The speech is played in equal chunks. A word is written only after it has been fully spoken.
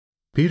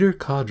Peter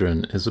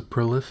Cawdron is a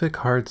prolific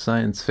hard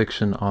science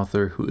fiction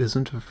author who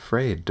isn't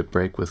afraid to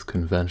break with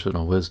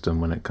conventional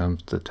wisdom when it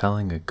comes to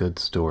telling a good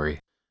story.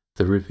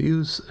 The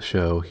reviews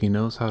show he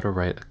knows how to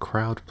write a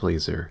crowd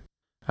pleaser.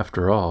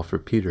 After all, for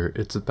Peter,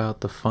 it's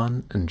about the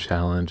fun and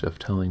challenge of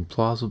telling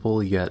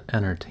plausible yet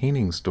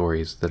entertaining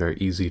stories that are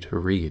easy to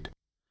read.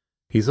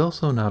 He's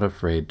also not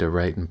afraid to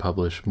write and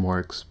publish more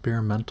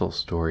experimental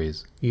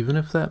stories, even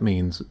if that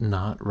means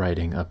not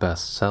writing a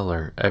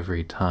bestseller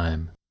every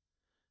time.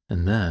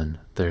 And then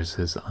there's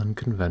his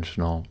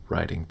unconventional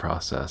writing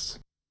process.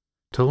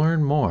 To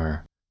learn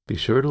more, be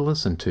sure to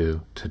listen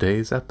to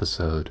today's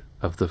episode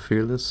of the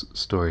Fearless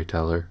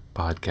Storyteller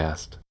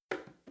podcast.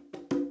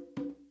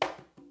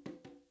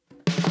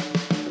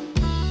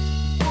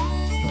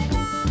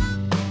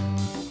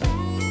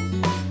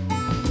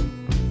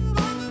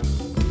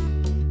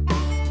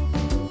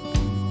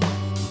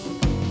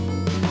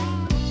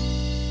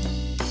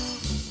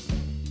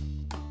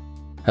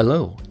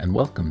 Hello, and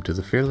welcome to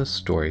the Fearless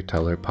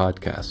Storyteller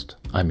podcast.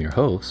 I'm your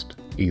host,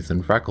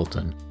 Ethan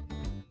Freckleton.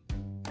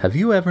 Have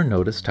you ever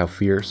noticed how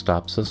fear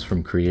stops us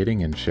from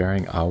creating and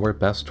sharing our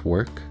best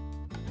work?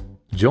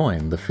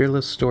 Join the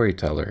Fearless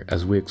Storyteller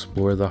as we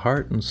explore the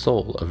heart and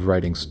soul of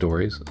writing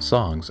stories,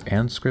 songs,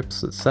 and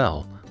scripts that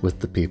sell with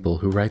the people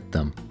who write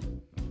them.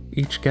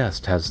 Each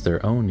guest has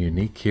their own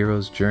unique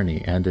hero's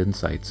journey and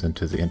insights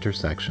into the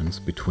intersections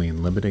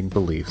between limiting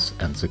beliefs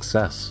and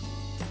success.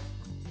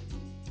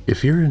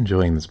 If you're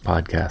enjoying this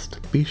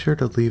podcast, be sure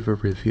to leave a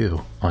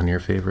review on your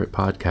favorite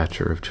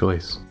podcatcher of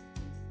choice.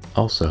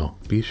 Also,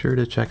 be sure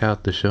to check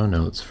out the show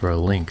notes for a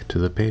link to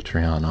the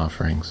Patreon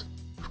offerings.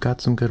 We've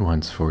got some good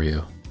ones for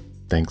you.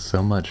 Thanks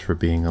so much for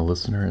being a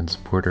listener and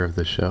supporter of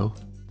the show.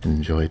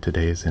 Enjoy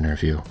today's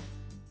interview.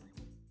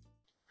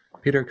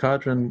 Peter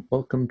Cawdron,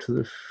 welcome to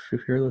the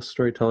Fearless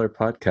Storyteller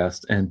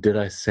podcast. And did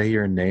I say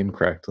your name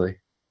correctly?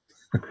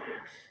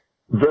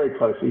 Very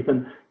close,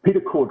 Ethan. Peter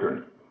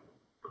Cawdron.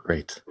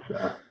 Great.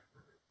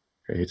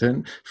 Great.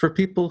 And for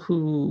people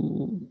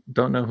who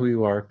don't know who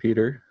you are,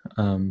 Peter,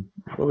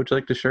 what would you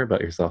like to share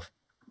about yourself?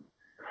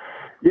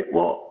 Yeah,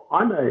 well,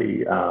 I'm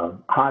a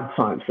hard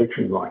science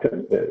fiction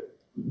writer.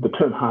 The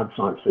term hard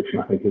science fiction,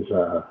 I think, is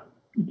a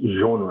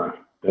genre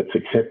that's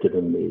accepted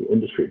in the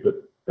industry,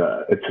 but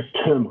it's a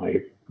term I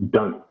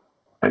don't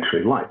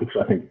actually like because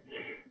I think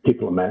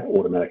people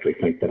automatically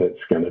think that it's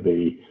going to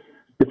be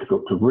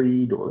difficult to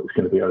read or it's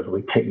going to be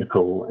overly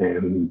technical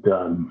and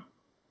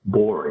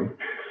boring.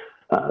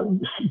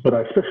 But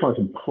I specialize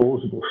in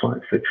plausible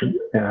science fiction.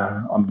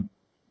 I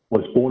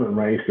was born and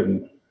raised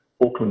in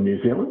Auckland,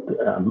 New Zealand,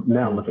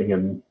 now living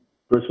in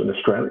Brisbane,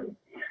 Australia.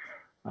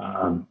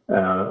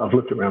 I've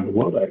lived around the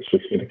world. I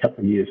actually spent a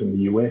couple of years in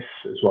the US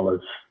as well as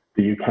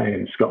the UK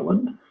and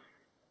Scotland.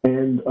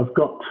 And I've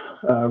got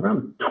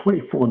around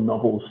 24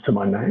 novels to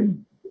my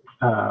name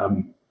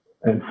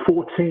and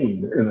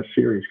 14 in a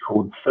series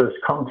called First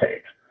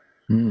Contact,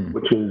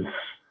 which is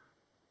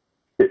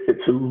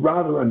it's a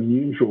rather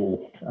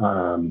unusual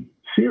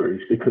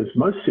series because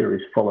most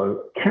series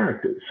follow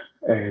characters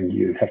and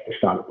you have to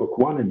start at book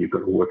one and you've got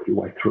to work your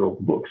way through all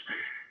the books.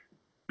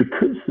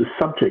 Because the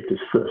subject is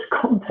first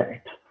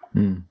contact,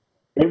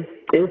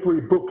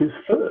 every book is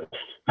first.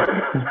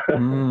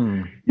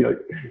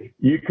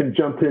 You can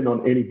jump in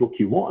on any book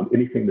you want,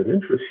 anything that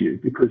interests you,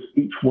 because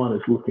each one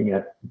is looking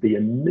at the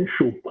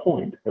initial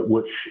point at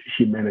which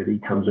humanity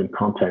comes in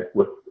contact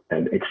with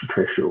an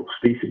extraterrestrial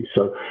species.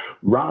 So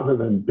rather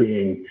than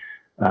being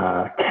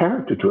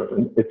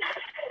character-driven, it's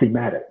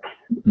thematic,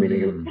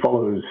 meaning it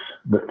follows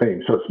the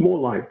theme. So it's more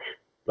like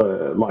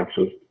the likes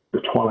of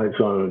The Twilight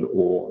Zone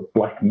or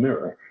Black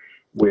Mirror,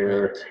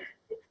 where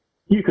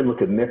you can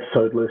look at an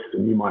episode list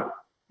and you might,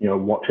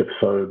 watch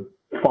episode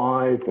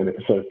 5, then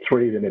episode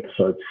 3, then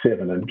episode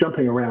 7, and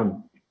jumping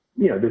around,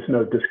 there's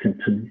no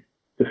disconnect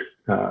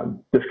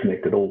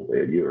at all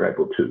there. You're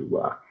able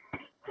to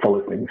follow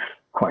things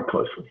quite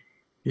closely.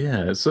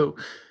 Yeah, so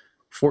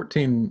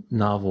 14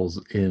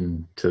 novels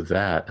into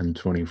that and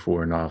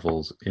 24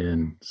 novels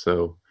in.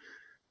 So,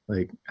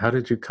 how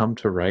did you come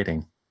to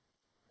writing?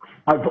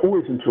 I've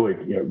always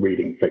enjoyed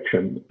reading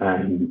fiction,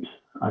 and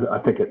I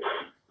think it's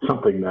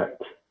something that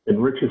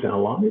enriches our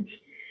lives.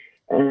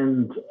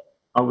 And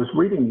I was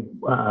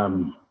reading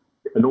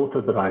an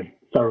author that I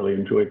thoroughly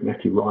enjoyed,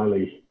 Matthew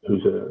Riley,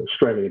 who's an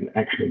Australian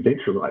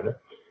action-adventure writer.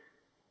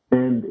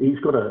 And he's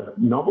got a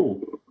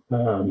novel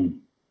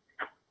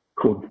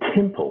called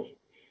Temple.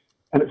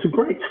 And it's a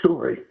great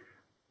story.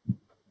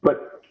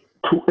 But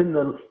in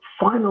the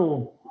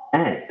final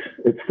act,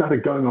 it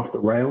started going off the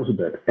rails a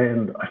bit.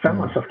 And I found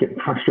myself getting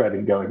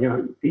frustrated going,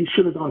 he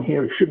should have gone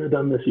here, he shouldn't have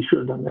done this, he should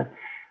have done that.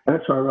 And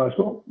that's when I realized,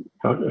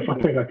 if I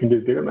think I can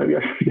do better, maybe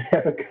I should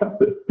have a go.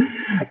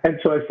 And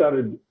so I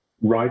started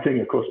writing.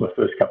 Of course, my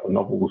first couple of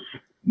novels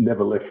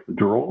never left the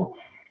drawer.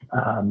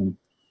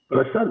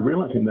 But I started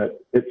realizing that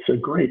it's a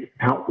great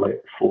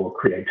outlet for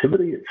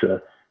creativity. It's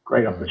a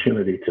great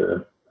opportunity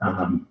to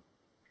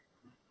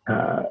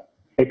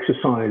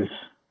exercise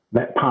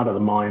that part of the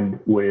mind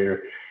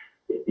where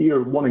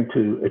you're wanting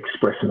to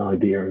express an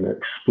idea and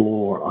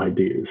explore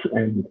ideas.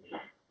 And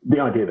the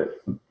idea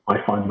that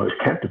I find most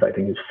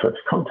captivating is first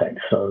contact.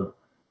 So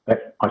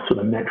that I sort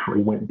of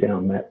naturally went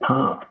down that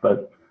path.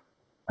 But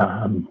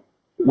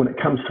when it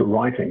comes to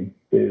writing,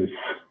 there's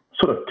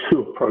sort of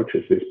two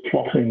approaches. There's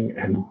plotting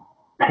and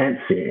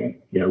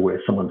pantsying,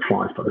 where someone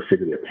flies by the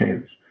seat of their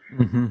pants.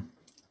 Mm-hmm.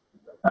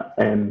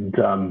 And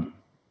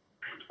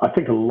I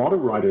think a lot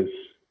of writers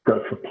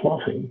go for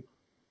plotting,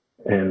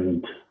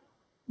 and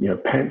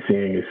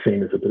pantsying is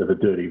seen as a bit of a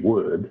dirty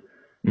word.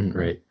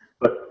 Right.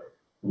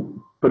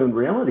 But in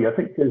reality, I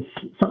think there's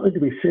something to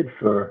be said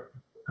for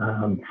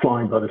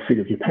flying by the seat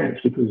of your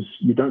pants, because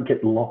you don't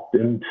get locked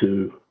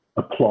into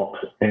a plot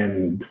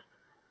and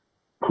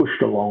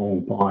pushed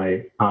along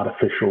by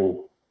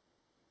artificial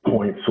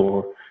points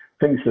or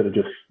things that are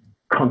just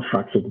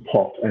constructs of the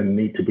plot and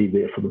need to be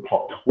there for the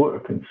plot to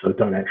work, and so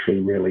don't actually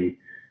really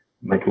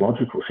make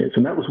logical sense.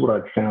 And that was what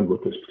I'd found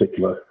with this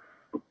particular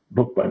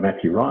book by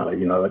Matthew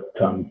Riley.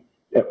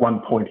 At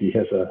one point he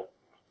has a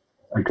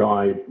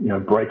guy,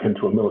 break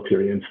into a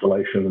military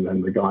installation, and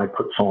then the guy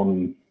puts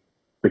on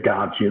the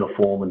guard's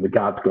uniform, and the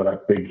guard's got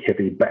a big,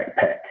 heavy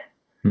backpack.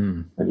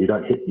 And you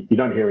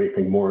don't hear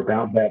anything more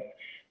about that.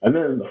 And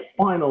then in the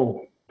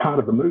final part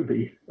of the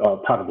movie,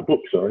 part of the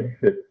book, sorry,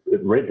 it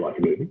read like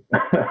a movie.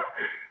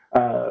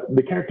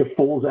 The character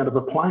falls out of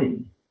a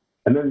plane,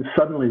 and then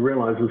suddenly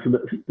realizes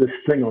that this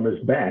thing on his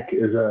back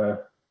is a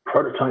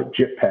prototype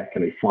jetpack,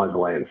 and he flies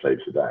away and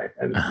saves the day.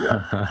 And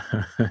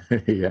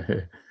yeah.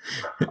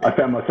 I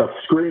found myself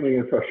screaming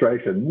in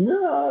frustration,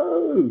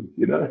 no,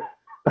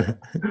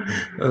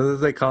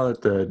 They call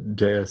it the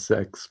Deus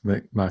Ex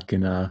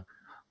Machina,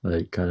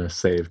 like kind of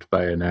saved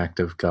by an act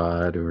of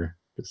God, or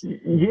just...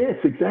 Yes,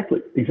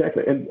 exactly.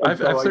 And I've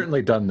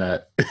certainly done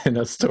that in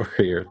a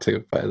story or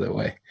two, by the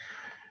way.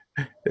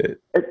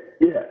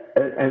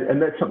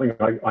 And that's something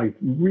I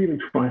really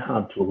try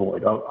hard to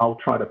avoid. I'll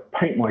try to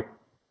paint my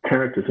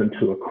characters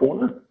into a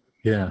corner,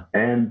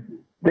 and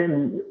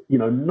then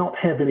not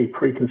have any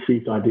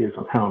preconceived ideas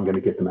on how I'm going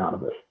to get them out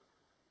of it.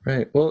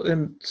 Right. Well,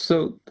 and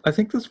so I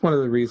think that's one of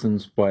the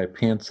reasons why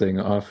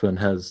pantsing often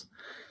has,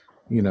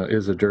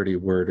 is a dirty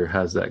word or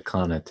has that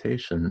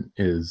connotation,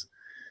 is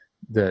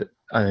that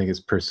I think it's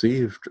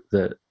perceived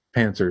that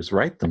pantsers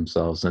write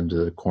themselves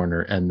into the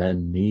corner and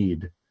then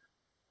need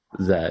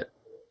that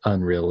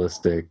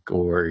unrealistic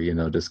or,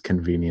 just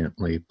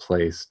conveniently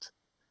placed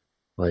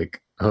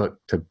like hook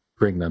to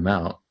bring them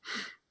out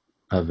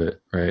of it,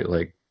 right?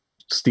 Like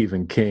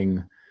Stephen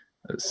King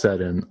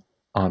said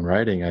on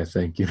writing, I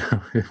think,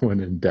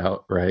 when in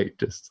doubt, right?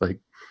 Just like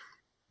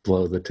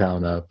blow the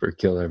town up or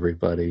kill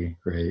everybody,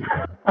 right?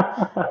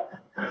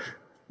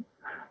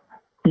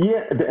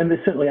 Yeah, and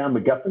there certainly are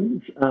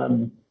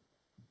MacGuffins.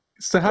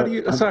 So how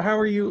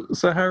are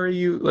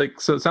you like,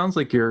 so it sounds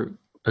like you're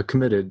a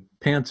committed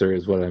pantser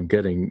is what I'm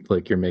getting.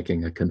 Like you're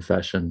making a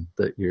confession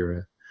that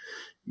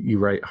you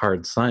write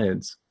hard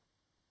science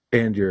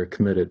and you're a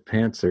committed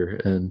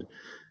pantser. And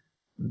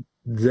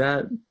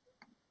that,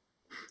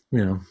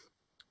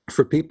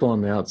 for people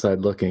on the outside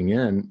looking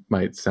in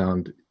might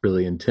sound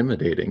really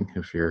intimidating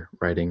if you're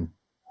writing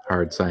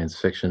hard science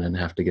fiction and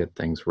have to get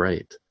things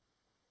right.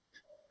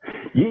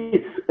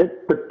 Yes,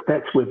 but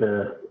that's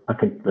where I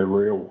think the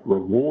real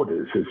reward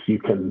is you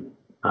can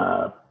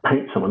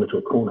paint someone into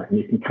a corner and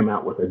you can come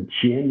out with a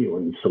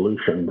genuine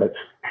solution that's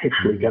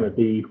actually going to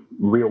be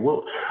real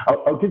world.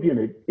 I'll give you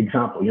an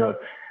example.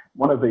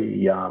 One of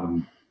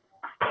the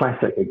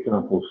classic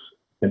examples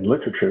in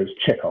literature is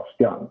Chekhov's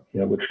gun,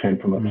 which came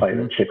from a play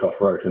that Chekhov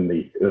wrote in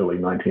the early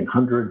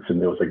 1900s,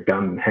 and there was a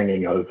gun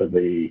hanging over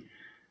the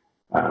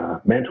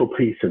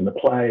mantelpiece in the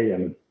play,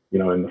 and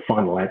in the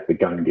final act the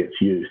gun gets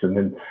used, and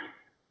then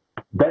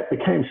that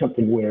became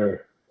something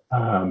where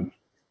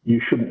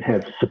you shouldn't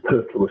have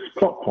superfluous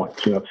plot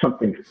points. If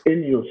something's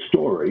in your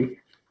story,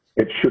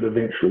 it should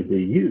eventually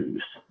be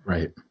used.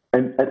 Right.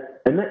 And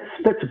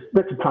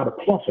that's a part of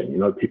plotting.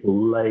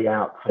 People lay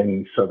out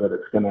things so that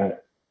it's going to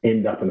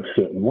end up in a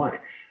certain way.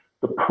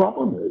 The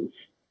problem is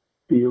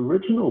the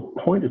original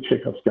point of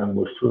Chekhov's gun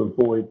was to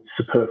avoid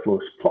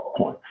superfluous plot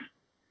points.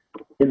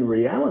 In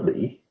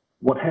reality,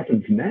 what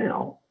happens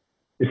now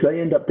is they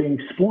end up being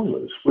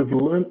spoilers. We've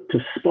learned to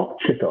spot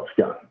Chekhov's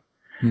gun.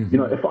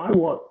 Mm-hmm.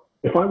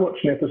 If I watch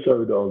an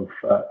episode of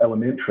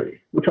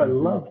Elementary, which I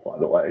love, by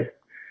the way,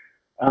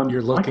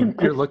 you're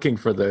looking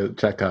for the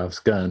Chekhov's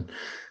gun.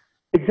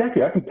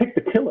 Exactly. I can pick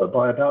the killer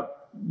by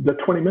about the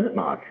 20-minute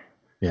mark.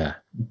 Yeah.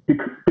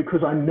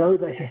 Because I know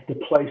they have to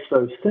place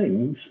those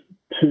things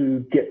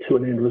to get to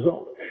an end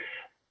result.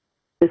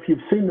 If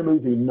you've seen the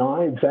movie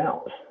Knives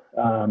Out,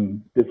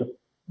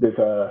 there's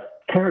a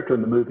character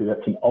in the movie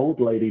that's an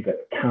old lady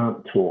that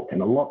can't talk,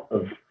 and a lot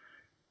of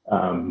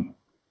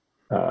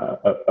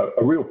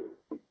a real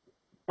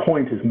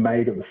point is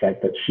made of the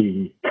fact that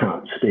she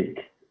can't speak.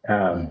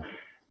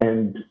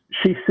 And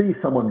she sees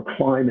someone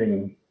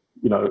climbing,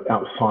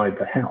 outside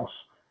the house.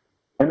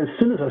 And as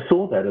soon as I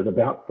saw that at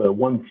about the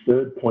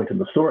 1/3 point in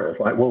the story, I was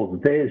like, well,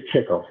 there's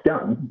Chekhov's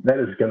gun. That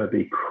is going to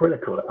be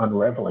critical to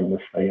unraveling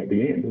this thing at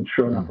the end. And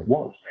sure enough, it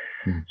was.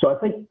 So I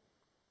think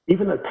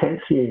even though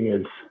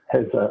pantsying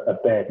has a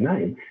bad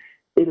name,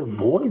 it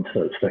avoids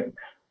those things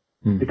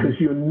because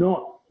you're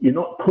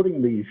not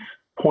putting these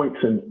points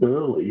in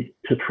early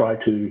to try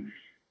to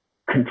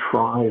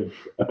contrive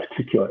a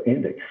particular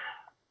ending.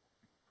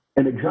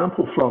 An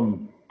example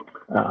from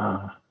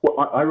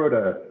I wrote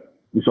a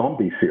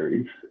zombie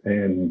series,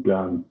 and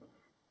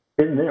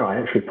in there I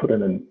actually put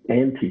in an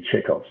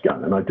anti-Chekhov's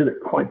gun, and I did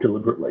it quite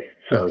deliberately.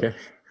 So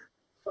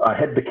I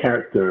had the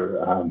character,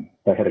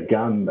 they had a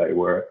gun, they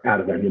were out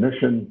of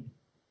ammunition,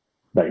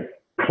 they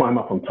climb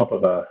up on top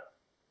of a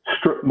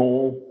strip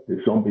mall,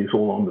 there's zombies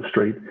all on the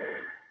street,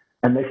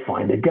 and they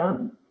find a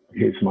gun.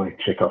 Here's my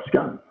Chekhov's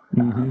gun.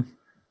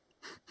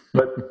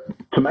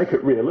 But to make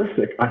it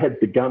realistic, I had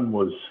the gun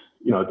was,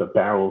 the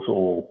barrel's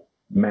all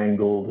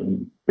mangled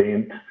and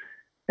bent,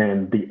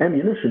 and the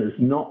ammunition is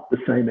not the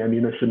same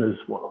ammunition as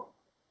what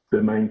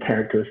the main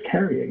character is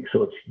carrying,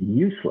 so it's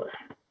useless.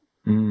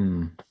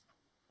 And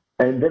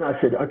then I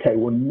said, okay,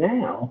 well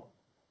now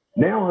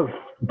I've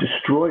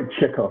destroyed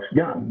Chekhov's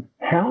gun.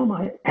 How am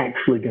I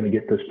actually going to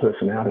get this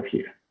person out of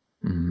here?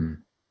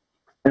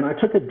 And I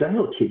took a day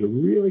or two to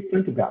really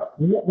think about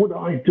what would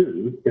I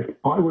do if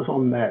I was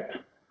on that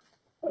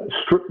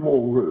strip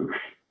mall roof,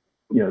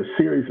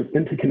 series of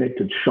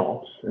interconnected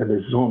shops, and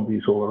there's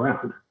zombies all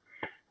around.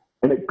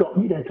 And it got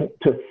me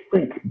to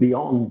think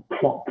beyond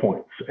plot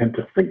points and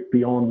to think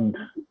beyond,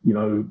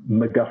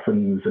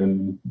 MacGuffins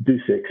and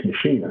Deus Ex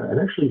Machina, and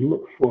actually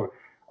look for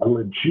a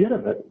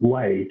legitimate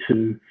way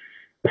to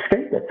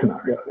escape that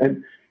scenario.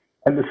 And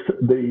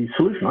the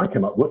solution I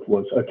came up with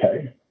was,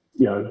 okay,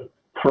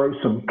 throw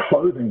some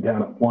clothing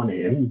down at one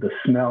end. The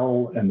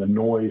smell and the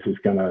noise is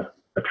going to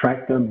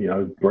attract them,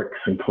 bricks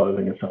and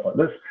clothing and stuff like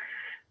this.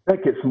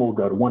 That gets them all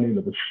go to one end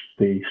of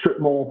the strip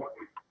mall.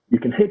 You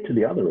can head to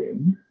the other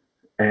end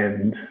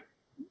and,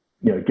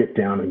 get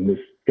down, and there's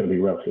going to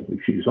be relatively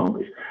few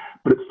zombies.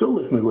 But it still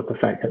leaves me with the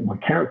fact that my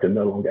character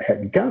no longer had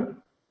a gun.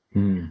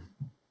 And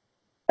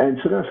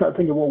so then I started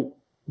thinking, well,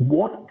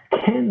 what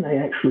can they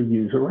actually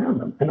use around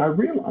them? And I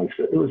realized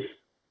that it was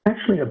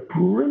actually a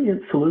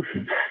brilliant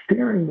solution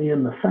staring me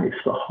in the face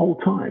the whole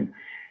time.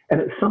 And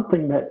it's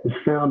something that is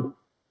found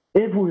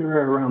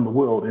everywhere around the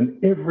world, in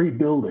every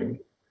building.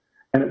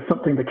 And it's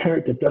something the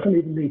character doesn't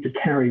even need to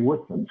carry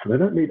with them. So they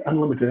don't need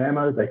unlimited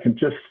ammo. They can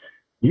just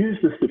use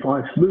this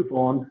device, move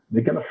on.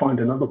 They're going to find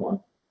another one.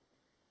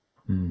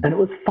 And it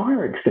was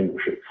fire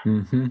extinguishers.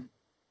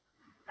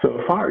 So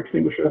a fire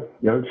extinguisher,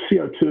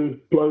 CO2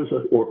 blows,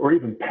 or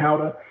even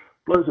powder,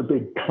 blows a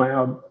big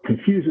cloud,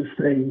 confuses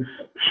things,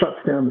 shuts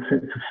down the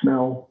sense of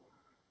smell.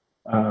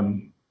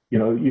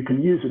 You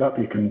can use it up.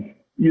 You can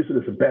use it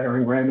as a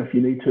battering ram if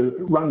you need to.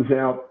 It runs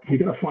out. You're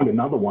going to find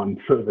another one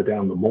further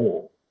down the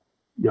mall.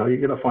 You're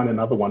going to find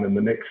another one in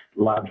the next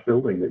large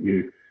building that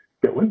you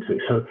go into.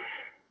 So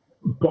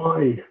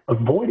by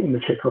avoiding the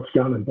Chekhov's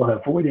gun and by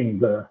avoiding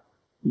the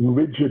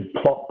rigid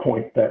plot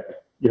point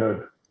that,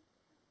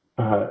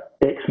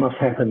 X must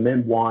happen,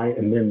 then Y,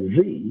 and then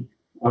Z,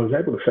 I was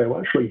able to say, well,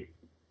 actually,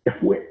 if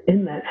we're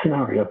in that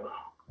scenario,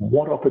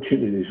 what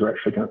opportunities are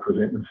actually going to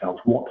present themselves?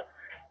 What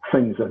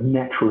things are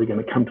naturally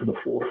going to come to the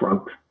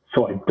forefront?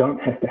 So I don't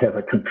have to have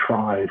a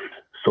contrived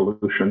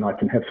solution. I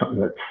can have something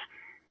that's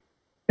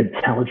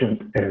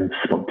intelligent and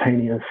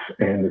spontaneous,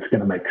 and it's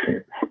going to make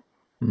sense.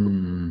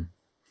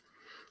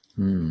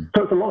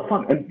 So it's a lot of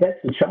fun, and that's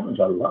the challenge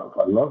I love.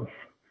 I love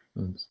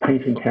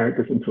painting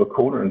characters into a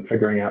corner and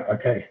figuring out,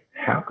 okay,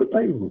 how could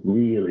they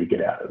really get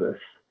out of this?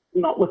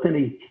 Not with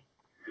any,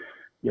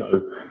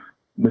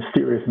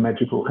 mysterious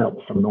magical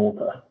help from an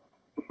author.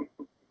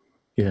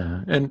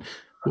 Yeah, and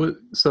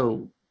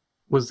so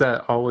was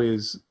that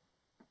always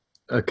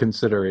a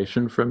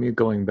consideration from you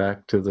going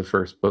back to the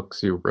first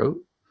books you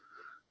wrote?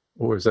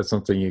 Or is that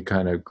something you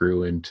kind of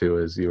grew into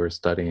as you were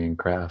studying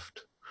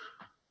craft?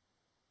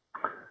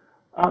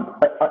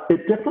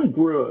 It definitely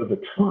grew over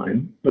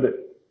time, but it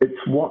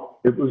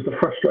was the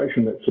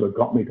frustration that sort of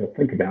got me to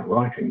think about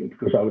writing,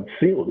 because I would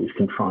see all these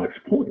contrived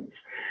points.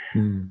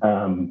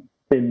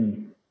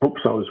 In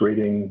books I was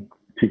reading,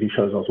 TV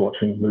shows I was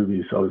watching,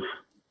 movies I was,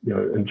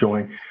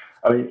 enjoying.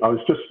 I mean, I was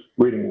just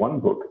reading one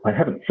book. I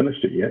haven't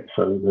finished it yet,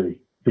 so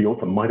the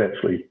author might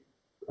actually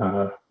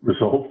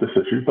resolve this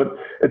issue, but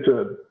it's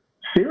a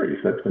series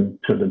that's been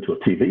turned into a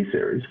TV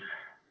series.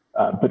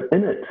 But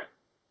in it,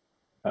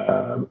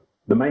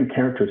 the main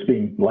character is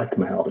being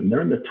blackmailed, and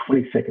they're in the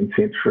 22nd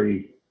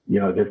century.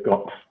 They've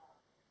got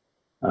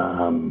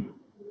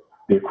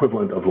the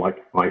equivalent of like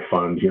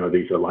iPhones.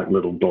 These are like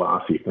little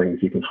glassy things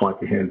you can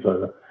swipe your hands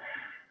over.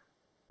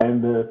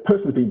 And the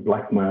person's being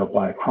blackmailed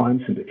by a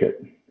crime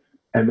syndicate.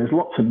 And there's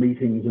lots of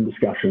meetings and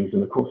discussions.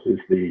 And of course, there's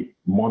the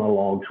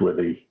monologues where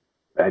the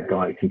bad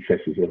guy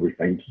confesses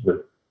everything to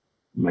the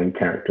main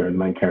character. And the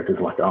main character's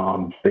like, oh,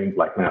 I'm being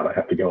blackmailed. I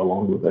have to go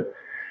along with it.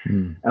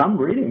 And I'm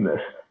reading this.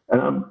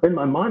 And in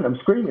my mind, I'm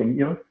screaming,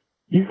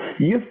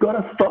 you've got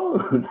a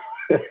phone.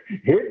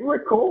 Hit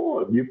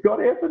record. You've got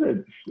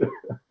evidence.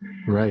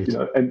 Right.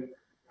 And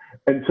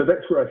so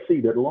that's where I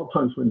see that a lot of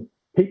times when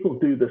people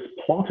do this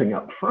plotting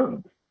up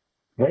front,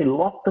 they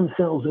lock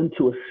themselves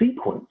into a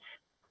sequence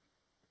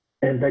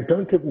and they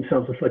don't give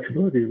themselves the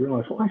flexibility to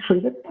realize, well, actually,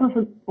 that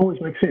doesn't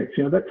always make sense.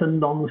 That's a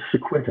non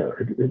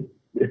sequitur.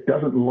 It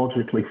doesn't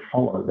logically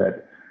follow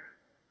that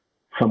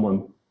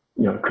someone,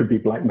 could be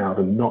blackmailed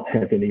and not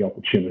have any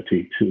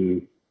opportunity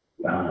to,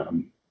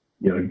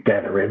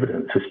 gather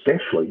evidence,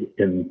 especially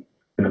in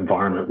an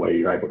environment where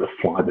you're able to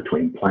fly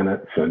between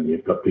planets and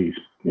you've got these,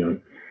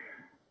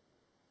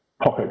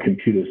 pocket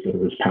computers that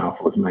are as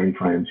powerful as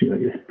mainframes.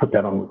 You put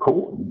that on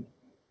record and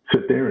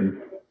sit there and,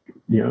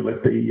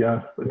 let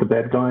the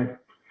bad guy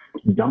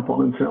dump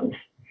on himself.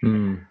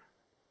 Mm.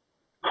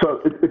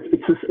 So it's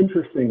this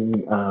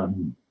interesting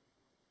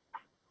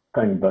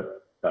thing.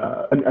 But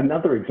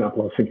another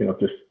example I was thinking of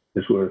just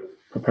as we're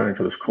preparing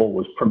for this call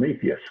was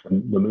Prometheus,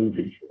 the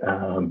movie.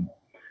 I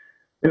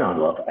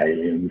love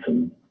aliens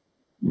and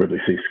Ridley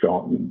C.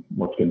 Scott and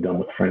what's been done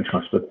with the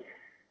franchise. But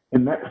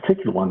in that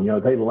particular one,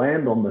 they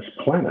land on this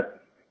planet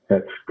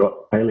that's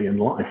got alien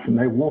life and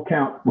they walk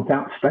out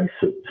without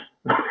spacesuits.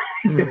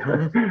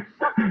 Mm-hmm.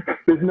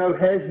 There's no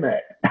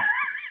hazmat.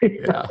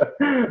 Yeah.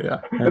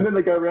 And then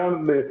they go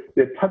around and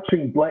they're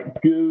touching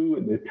black goo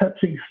and they're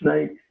touching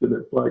snakes, and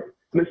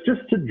it's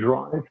just to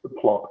drive the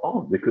plot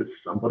on because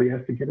somebody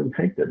has to get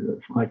infected. And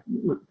it's like,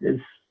 look,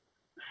 there's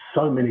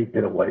so many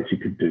better ways you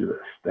could do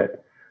this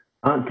that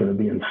aren't going to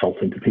be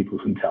insulting to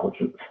people's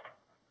intelligence.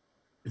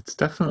 It's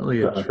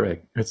definitely a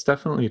trick. It's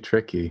definitely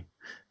tricky.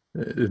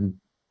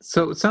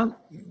 So it sounds,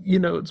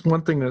 it's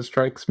one thing that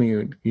strikes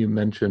me. You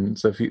mentioned,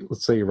 so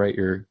let's say you write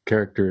your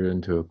character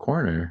into a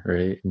corner,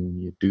 right?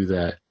 And you do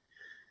that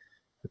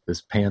with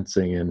this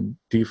pantsing, and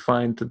do you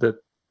find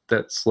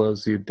that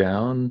slows you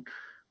down?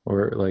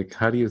 Or like,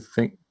 how do you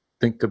think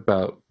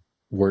about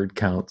word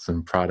counts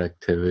and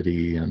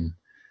productivity and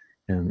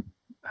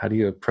how do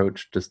you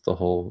approach just the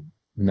whole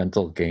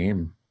mental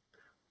game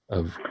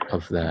of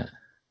that?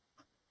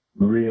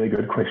 Really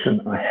good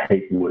question. I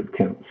hate word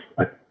counts.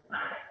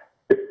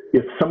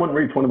 If someone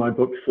reads one of my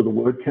books for the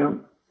word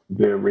count,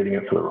 they're reading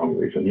it for the wrong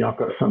reason. I've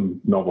got some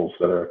novels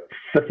that are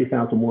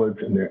 50,000 words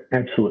and they're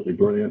absolutely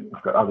brilliant.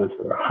 I've got others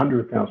that are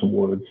 100,000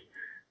 words.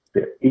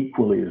 They're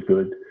equally as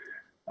good.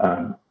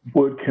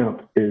 Word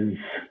count is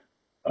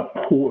a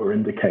poor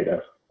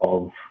indicator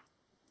of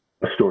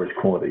a story's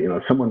quality.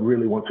 If someone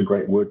really wants a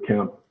great word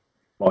count,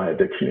 buy a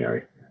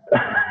dictionary.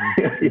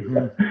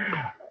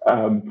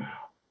 Mm-hmm.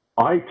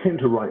 I tend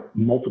to write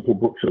multiple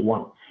books at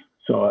once.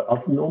 So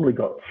I've normally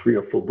got 3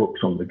 or 4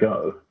 books on the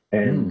go.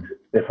 And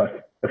if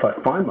I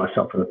find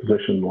myself in a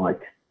position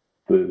like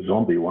the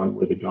zombie one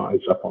where the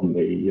guy's up on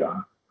the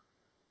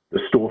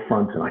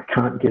storefront and I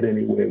can't get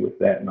anywhere with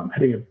that and I'm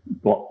hitting a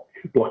block,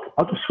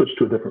 I'll just switch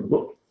to a different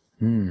book.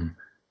 And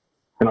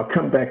I'll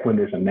come back when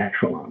there's a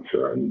natural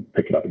answer and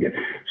pick it up again.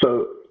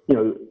 So,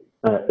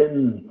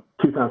 in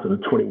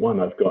 2021,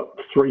 I've got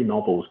 3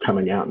 novels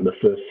coming out in the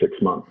first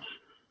 6 months.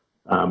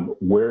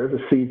 Wherever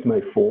Seeds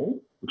May Fall,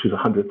 which is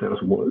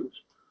 100,000 words.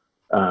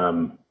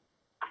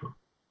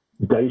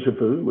 Deja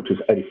Vu, which is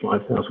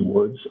 85,000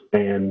 words,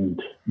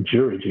 and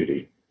Jury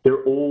Duty.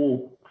 They're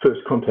all first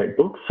contact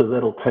books, so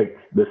that'll take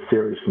this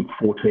series from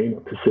 14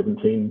 up to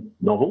 17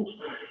 novels.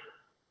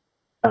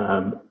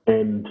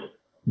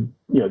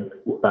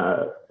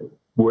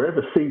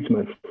 Wherever Seeds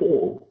May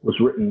Fall was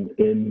written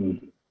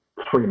in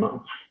 3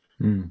 months.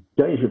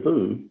 Deja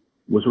Vu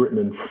was written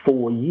in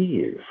 4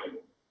 years.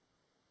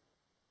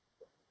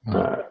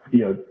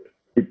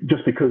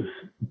 Just because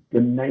the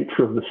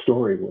nature of the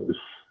story was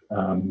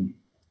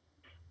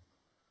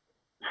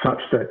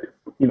such that,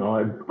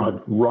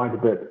 I'd write a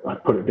bit,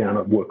 I'd put it down,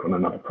 I'd work on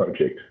another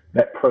project.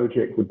 That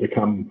project would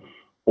become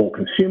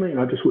all-consuming, and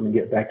I just wouldn't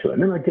get back to it.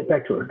 And then I'd get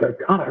back to it and go,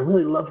 God, I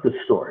really love this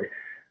story.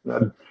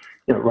 And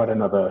I'd write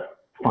another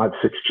 5,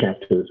 6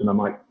 chapters, and I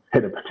might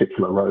hit a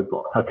particular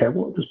roadblock. Okay,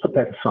 well, I'll just put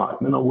that aside,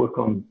 and then I'll work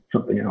on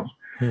something else.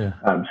 Yeah.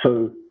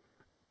 So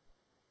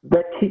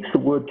that keeps the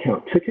word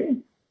count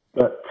ticking,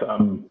 but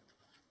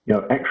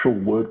actual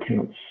word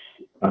counts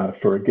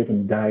for a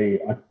given day,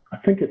 I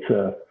think it's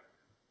a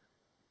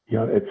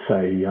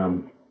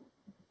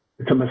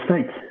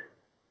mistake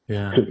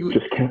to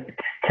just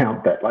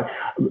count that. Like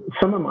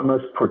some of my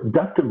most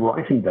productive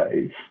writing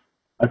days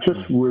are just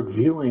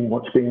reviewing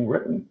what's being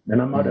written,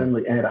 and I might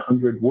only add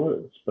 100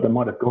 words, but I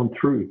might have gone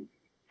through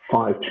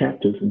 5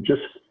 chapters and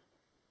just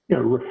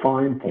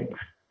refine things,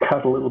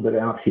 cut a little bit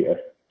out here,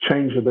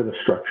 change a bit of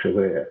structure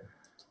there,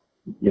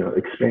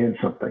 expand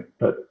something.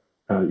 But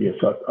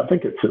so I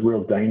think it's a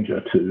real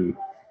danger to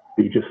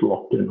be just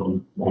locked in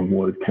on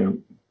word count.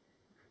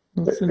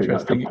 That's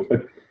interesting.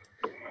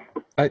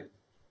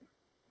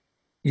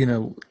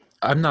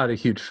 I'm not a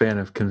huge fan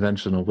of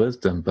conventional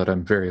wisdom, but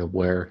I'm very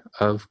aware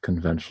of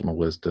conventional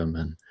wisdom.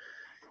 And,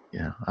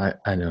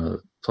 I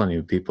know plenty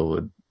of people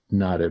would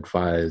not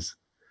advise,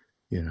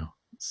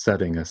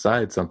 setting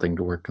aside something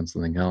to work on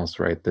something else,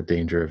 right? The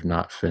danger of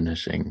not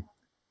finishing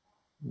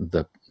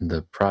the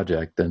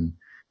project. And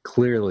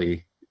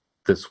clearly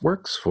this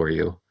works for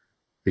you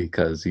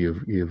because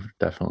you've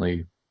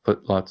definitely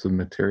put lots of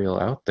material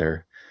out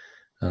there.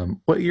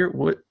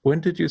 When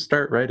did you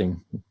start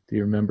writing? Do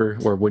you remember,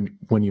 or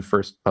when you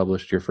first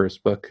published your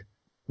first book?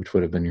 which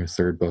would have been your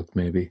third book,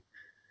 maybe.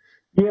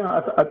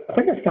 Yeah, I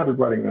think I started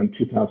writing around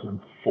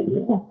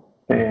 2004,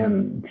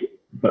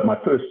 but my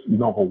first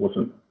novel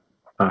wasn't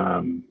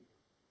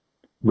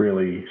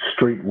really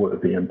street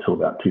worthy until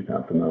about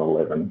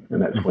 2011,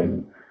 and that's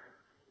when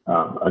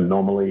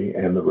Anomaly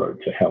and The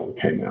Road to Hell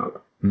came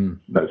out.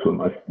 Those were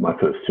my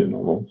first two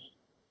novels.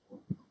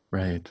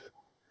 Right.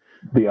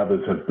 The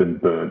others have been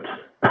burnt.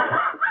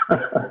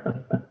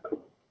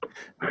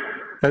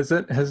 Has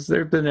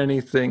there been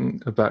anything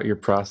about your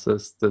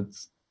process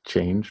that's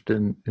changed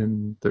in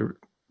the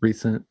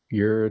recent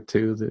year or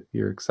two that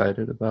you're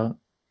excited about?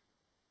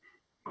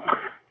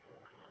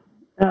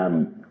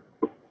 I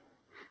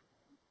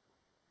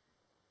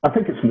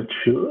think it's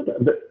matured.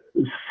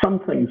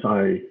 Something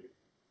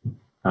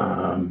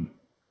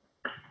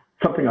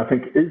I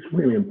think is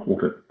really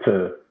important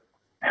to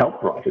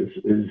help writers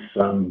is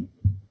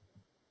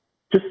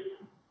just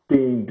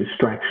being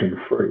distraction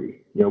free.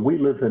 We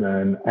live in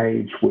an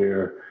age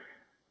where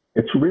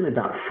it's really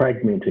about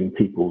fragmenting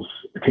people's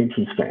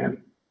attention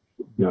span.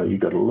 You've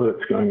got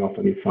alerts going off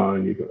on your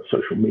phone, you've got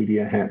social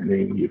media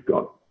happening, you've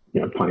got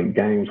playing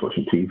games,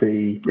 watching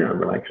TV,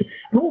 relaxing,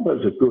 and all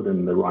those are good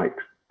in the right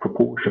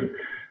proportion,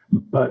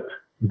 but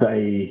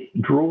they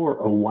draw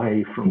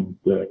away from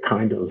the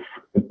kind of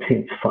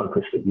intense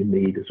focus that you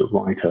need as a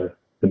writer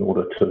in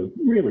order to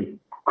really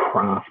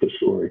craft a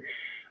story.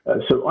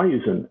 So I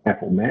use an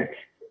Apple Mac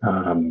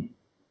to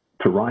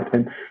write,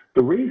 and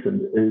the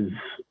reason is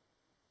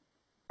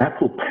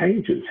Apple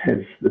Pages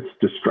has this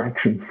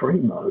distraction-free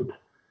mode,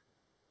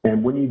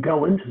 and when you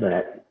go into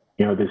that,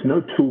 there's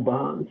no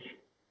toolbars,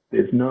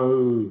 there's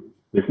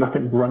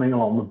nothing running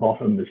along the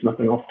bottom, there's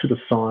nothing off to the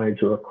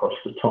sides or across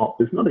the top,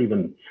 there's not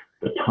even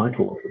the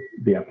title of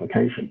the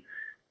application.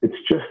 It's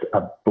just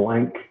a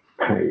blank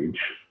page.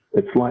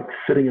 It's like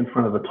sitting in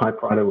front of a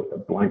typewriter with a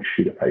blank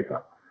sheet of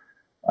paper.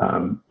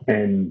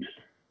 And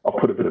I'll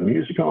put a bit of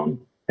music on,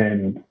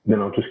 and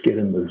then I'll just get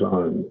in the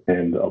zone,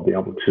 and I'll be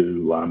able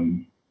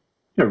to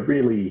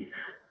really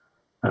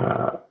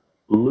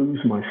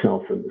lose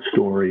myself in the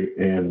story,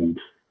 and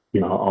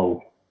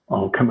I'll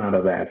come out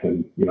of that,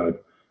 and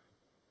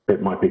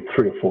it might be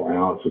 3 or 4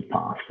 hours have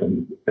passed,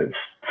 and it's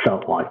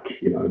felt like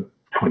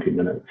 20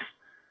 minutes.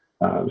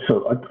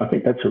 So I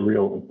think that's a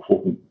real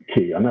important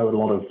key. I know a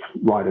lot of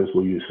writers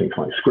will use things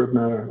like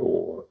Scrivener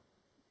or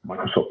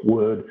Microsoft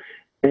Word,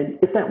 and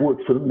if that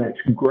works for them, that's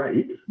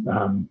great.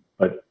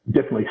 But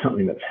definitely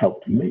something that's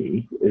helped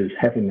me is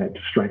having that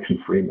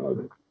distraction-free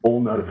mode. All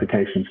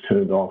notifications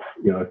turned off.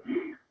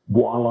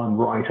 While I'm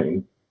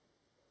writing,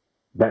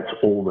 that's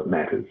all that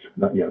matters.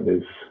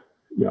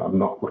 I'm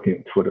not looking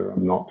at Twitter.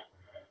 I'm not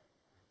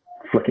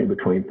flicking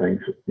between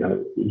things.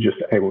 Just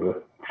able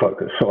to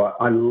focus. So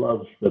I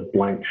love the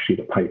blank sheet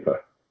of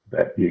paper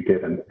that you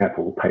get in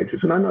Apple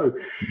Pages. And I know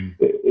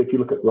if you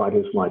look at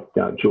writers like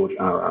George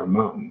R.R.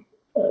 Martin,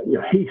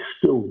 he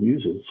still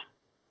uses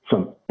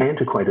some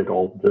antiquated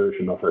old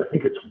version of it. I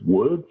think it's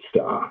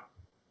WordStar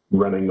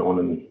running on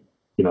an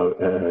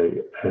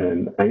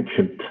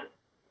ancient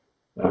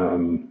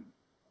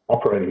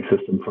operating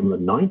system from the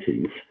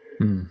 90s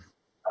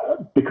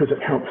because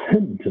it helps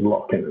him to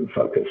lock in and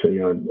focus.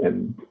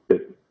 And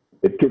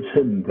it gives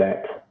him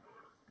that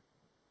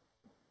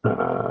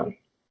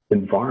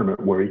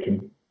environment where he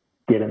can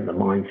get in the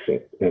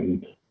mindset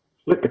and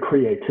let the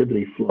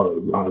creativity flow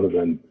rather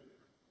than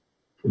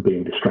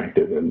being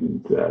distracted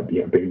and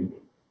being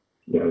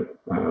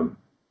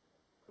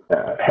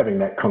having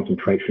that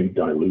concentration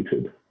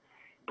diluted.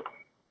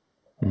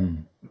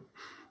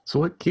 So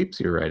what keeps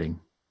you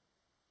writing?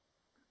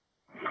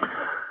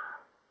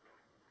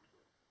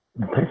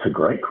 That's a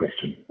great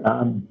question.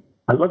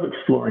 I love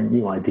exploring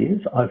new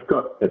ideas. I've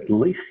got at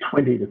least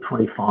 20 to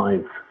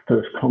 25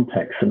 first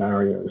contact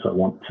scenarios I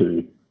want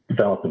to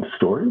develop into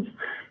stories.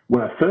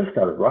 When I first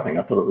started writing,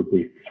 I thought it would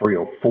be 3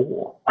 or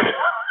 4.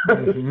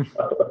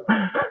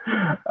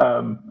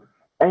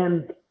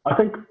 And I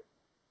think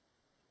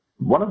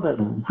one of the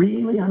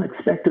really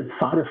unexpected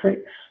side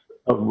effects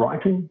of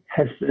writing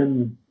has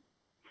been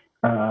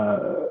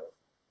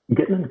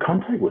getting in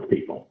contact with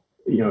people,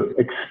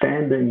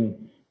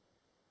 expanding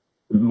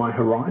my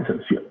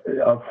horizons.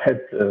 I've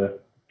had the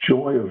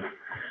joy of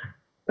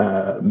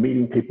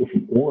meeting people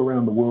from all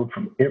around the world,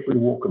 from every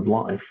walk of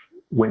life,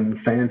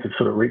 when fans have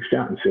sort of reached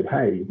out and said,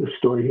 hey, this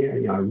story here,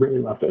 I really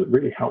loved it. It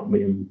really helped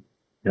me, and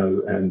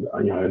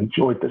I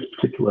enjoyed this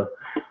particular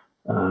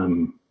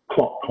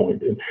plot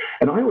point.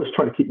 And I always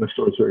try to keep my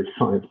stories very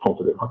science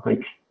positive. I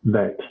think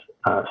that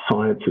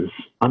science is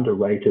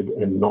underrated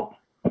and not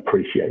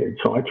appreciated.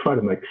 So I try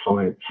to make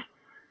science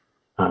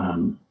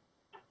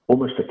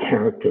almost a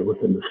character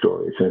within the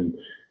stories, and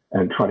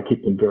try to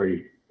keep them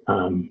very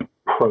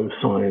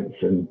pro-science,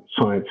 and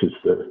science is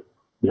the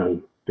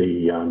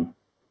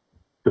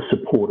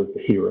support of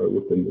the hero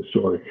within the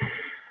story.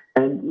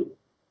 And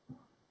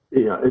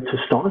it's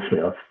astonishing.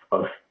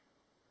 I've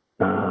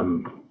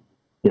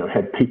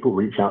had people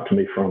reach out to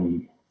me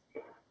from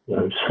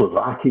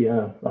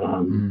Slovakia,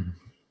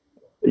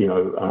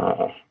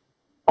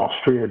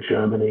 Austria,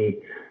 Germany,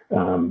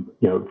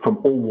 from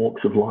all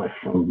walks of life,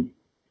 from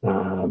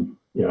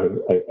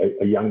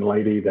a young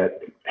lady that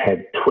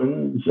had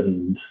twins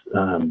and,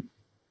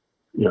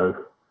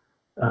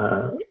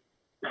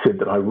 said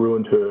that I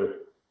ruined her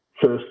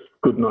first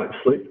good night's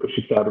sleep because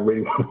she started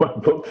reading one of my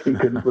books and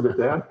couldn't put it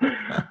down.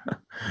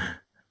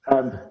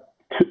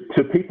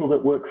 To people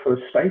that work for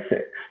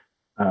SpaceX,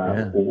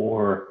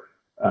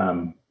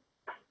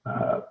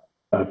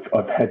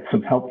 I've had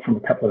some help from a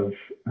couple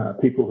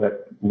of people.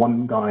 That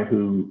one guy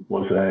who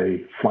was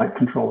a flight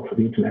controller for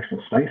the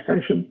International Space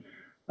Station,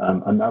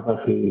 another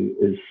who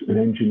is an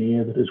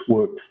engineer that has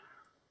worked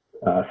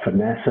for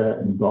NASA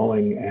and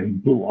Boeing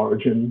and Blue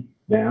Origin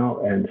now,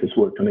 and has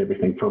worked on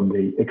everything from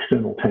the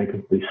external tank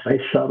of the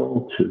space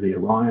shuttle to the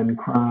Orion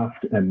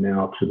craft and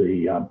now to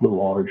the Blue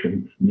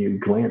Origin New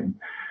Glenn.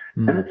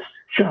 And it's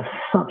just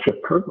such a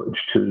privilege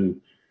to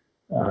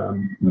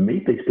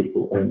meet these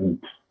people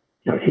and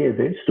hear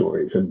their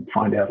stories and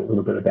find out a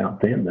little bit about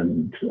them.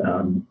 And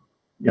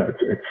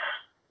it's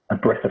a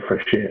breath of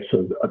fresh air.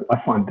 So I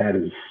find that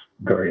is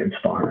very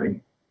inspiring.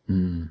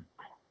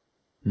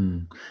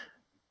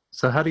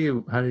 So how do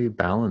you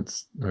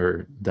balance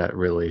that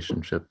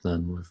relationship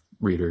then with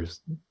readers?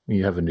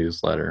 You have a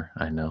newsletter,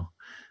 I know.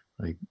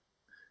 Like,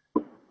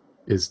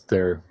 is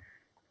there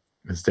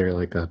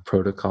like a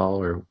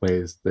protocol or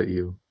ways that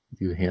you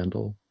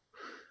handle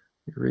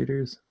your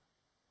readers?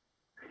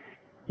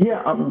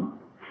 Yeah, I'm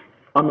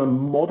a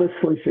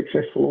modestly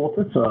successful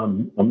author, so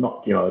I'm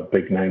not a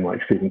big name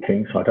like Stephen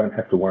King, so I don't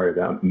have to worry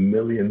about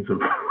millions of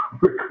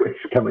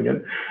requests coming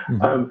in.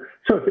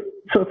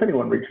 So if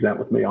anyone reaches out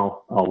with me,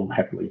 I'll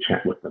happily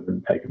chat with them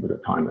and take a bit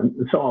of time.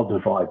 And so I'll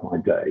divide my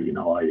day.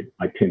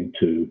 I tend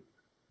to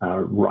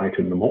write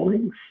in the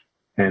mornings,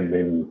 and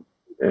then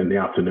in the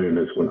afternoon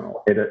is when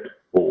I'll edit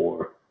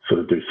or sort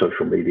of do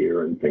social media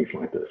and things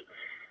like this.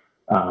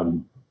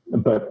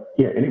 But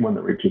yeah, anyone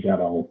that reaches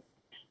out, I'll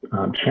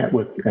chat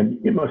with,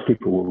 and most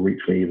people will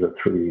reach me either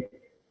through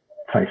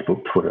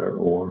Facebook, Twitter,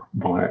 or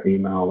via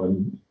email.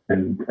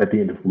 And at the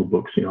end of all the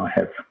books, I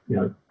have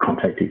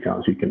contact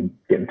details. You can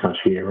get in touch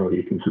here, or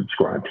you can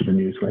subscribe to the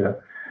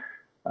newsletter.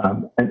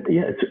 And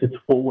yeah, it's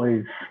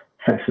always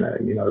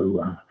fascinating,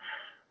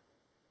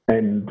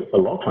 and a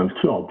lot of times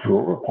too, I'll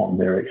draw upon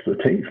their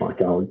expertise.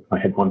 Like I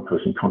had one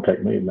person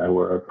contact me, and they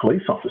were a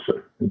police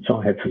officer, and so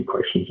I had some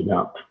questions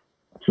about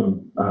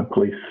some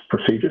police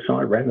procedure. So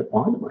I ran it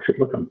by them. I said,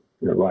 look, I'm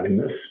writing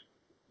this.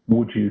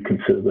 Would you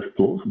consider this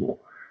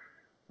plausible?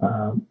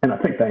 And I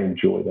think they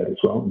enjoy that as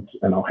well.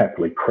 And I'll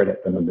happily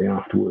credit them in the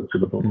afterwards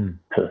of the book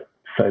to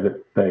say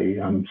that they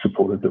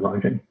supported the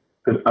writing.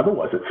 Because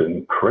otherwise it's an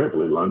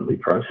incredibly lonely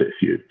process.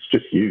 It's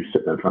just you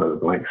sitting in front of a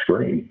blank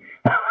screen.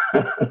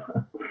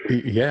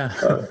 Yeah.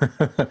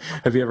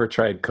 Have you ever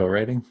tried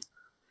co-writing?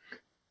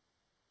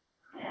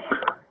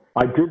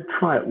 I did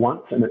try it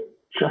once, and it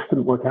just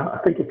didn't work out. I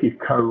think if you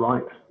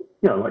co-write,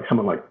 like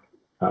someone like,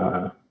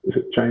 is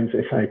it James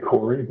S.A.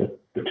 Corey,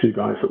 the two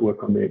guys that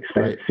work on the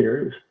Expanse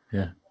series?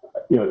 Yeah.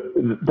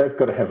 They've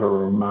got to have a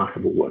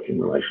remarkable working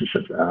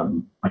relationship.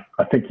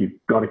 I think you've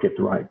got to get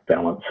the right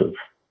balance of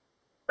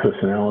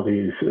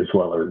personalities as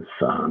well as,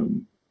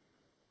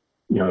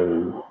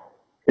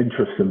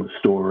 interest in the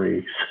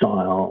story,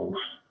 styles.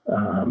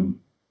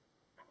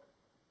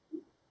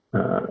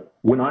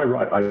 When I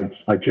write,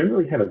 I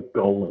generally have a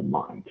goal in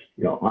mind.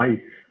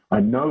 I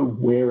know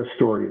where a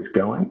story is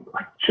going.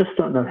 I just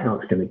don't know how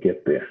it's going to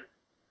get there.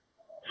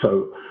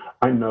 So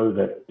I know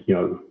that,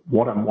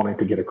 what I'm wanting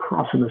to get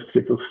across in this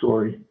particular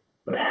story,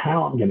 but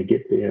how I'm going to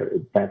get there,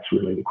 that's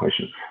really the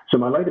question. So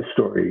my latest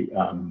story,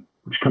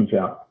 which comes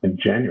out in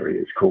January,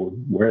 is called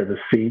Where the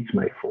Seeds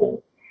May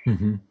Fall.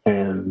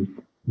 And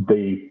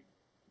the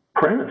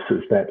premise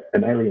is that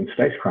an alien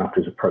spacecraft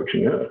is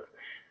approaching Earth.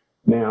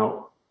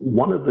 Now,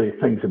 one of the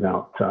things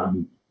about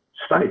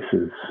space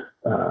is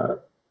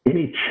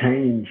any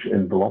change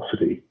in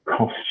velocity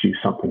costs you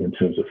something in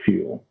terms of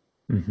fuel.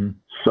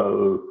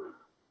 So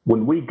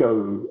when we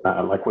go,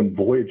 like when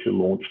Voyager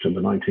launched in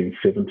the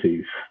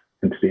 1970s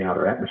into the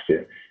outer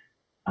atmosphere,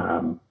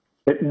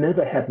 it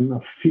never had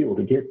enough fuel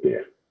to get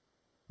there.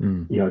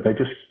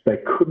 They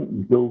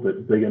couldn't build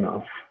it big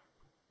enough.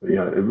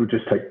 It would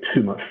just take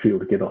too much fuel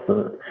to get off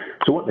Earth.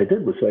 So what they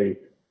did was they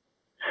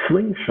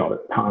slingshot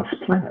it past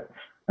planets.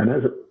 And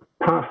as it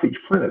passed each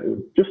planet, it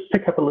would just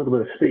pick up a little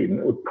bit of speed and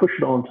it would push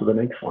it on to the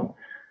next one.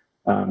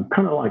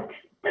 Kind of like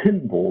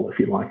pinball, if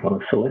you like, on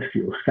a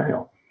celestial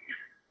scale.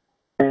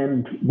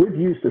 And we've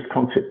used this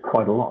concept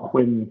quite a lot.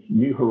 When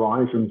New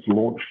Horizons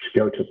launched to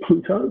go to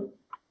Pluto,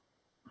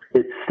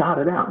 it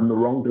started out in the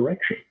wrong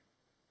direction.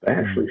 They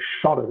actually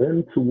shot it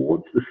in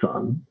towards the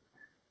sun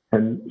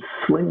and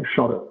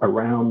slingshot it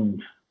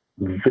around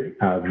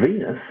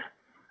Venus,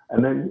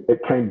 and then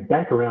it came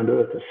back around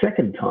Earth a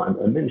second time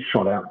and then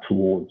shot out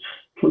towards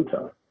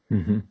Pluto.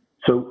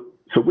 So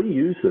we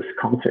use this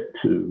concept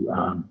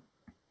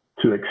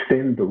to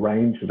extend the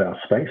range of our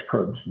space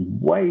probes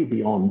way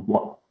beyond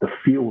what the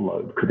fuel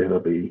load could ever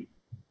be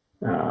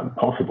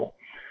possible.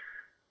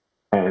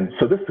 And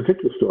so this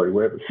particular story,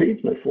 Where the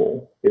Seeds May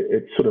Fall,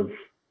 it sort of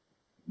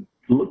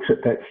looks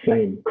at that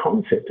same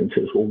concept and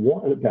says, well,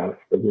 what about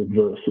if the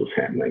reverse was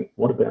happening?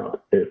 What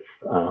about if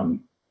an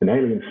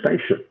alien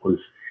spaceship was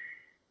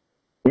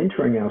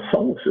entering our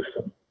solar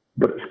system,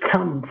 but it's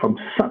come from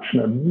such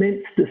an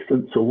immense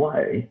distance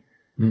away,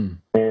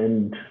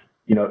 and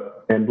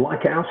and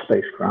like our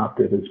spacecraft,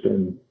 it has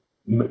been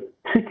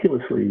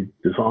meticulously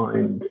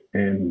designed,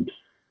 and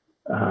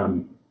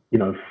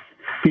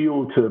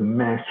fuel to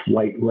mass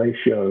weight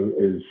ratio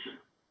is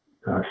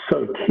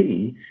so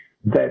key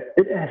that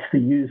it has to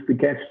use the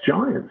gas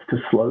giants to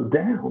slow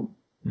down.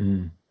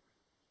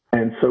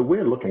 And so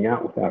we're looking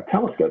out with our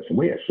telescopes, and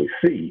we actually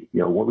see,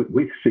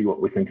 we see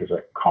what we think is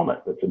a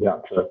comet that's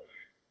about to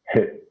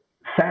hit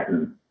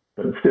Saturn,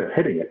 but instead of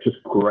hitting it,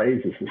 just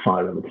grazes the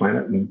side of the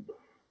planet and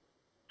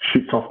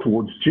shoots off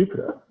towards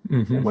Jupiter.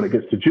 And when it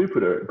gets to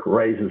Jupiter, it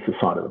grazes the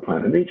side of the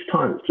planet. And each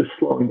time it's just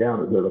slowing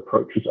down as it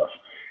approaches us.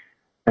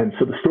 And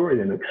so the story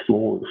then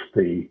explores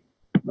the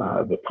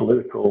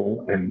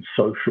political and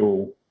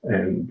social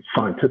and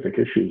scientific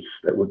issues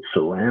that would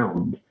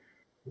surround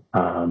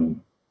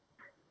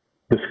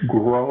this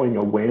growing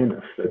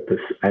awareness that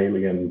this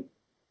alien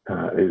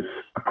is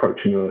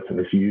approaching Earth and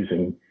is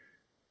using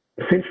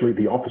essentially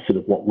the opposite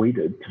of what we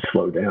did to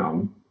slow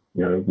down.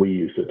 We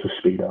used it to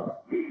speed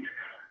up.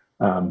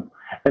 And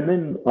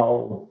then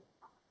I'll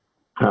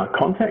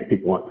contact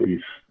people like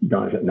these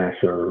guys at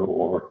NASA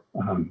or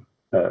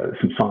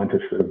some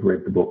scientists that have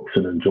read the books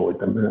and enjoyed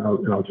them.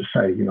 And I'll just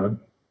say,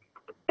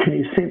 can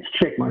you sense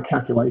check my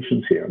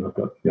calculations here? And I've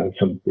got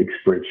some big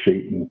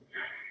spreadsheet and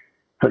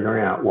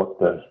figuring out what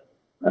the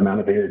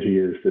amount of energy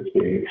is that's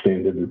being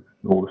extended and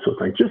all this sort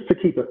of thing, just to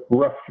keep it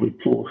roughly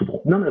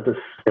plausible. None of this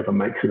ever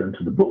makes it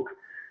into the book,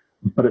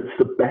 but it's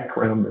the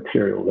background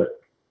material that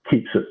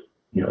keeps it,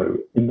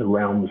 in the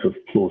realms of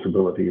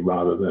plausibility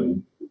rather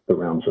than the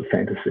realms of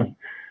fantasy.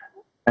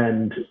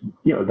 And,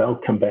 they'll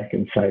come back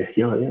and say,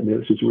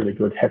 this is really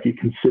good. Have you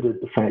considered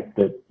the fact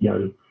that,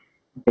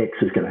 X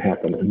is going to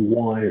happen and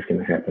Y is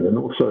going to happen, and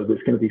also there's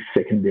going to be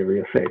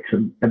secondary effects,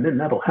 and then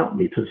that'll help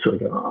me to sort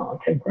of go,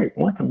 okay, great,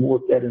 well, I can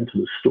work that into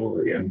the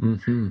story, and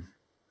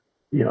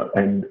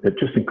and it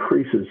just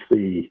increases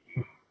the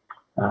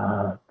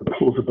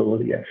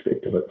plausibility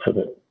aspect of it, so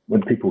that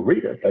when people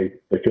read it,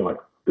 they feel like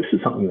this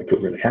is something that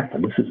could really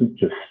happen. This isn't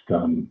just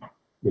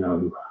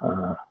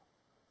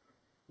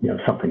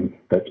something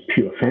that's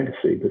pure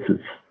fantasy. This is,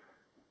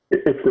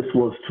 if this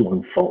was to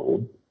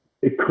unfold,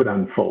 it could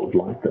unfold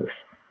like this.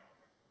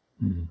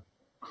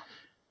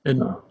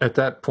 And at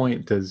that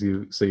point, as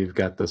you say, you've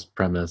got this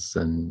premise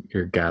and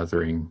you're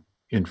gathering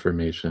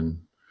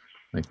information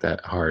like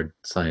that hard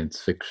science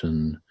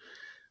fiction,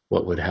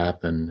 what would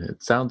happen?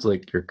 It sounds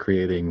like you're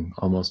creating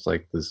almost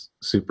like this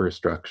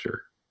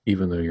superstructure,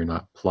 even though you're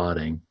not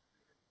plotting.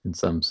 In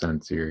some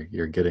sense,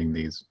 you're getting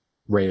these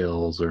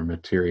rails or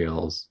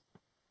materials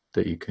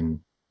that you can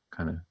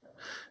kind of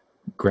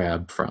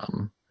grab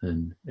from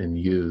and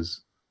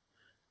use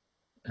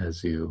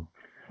as you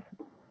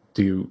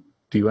do.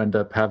 Do you end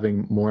up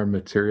having more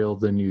material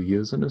than you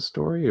use in a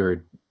story,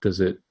 or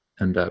does it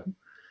end up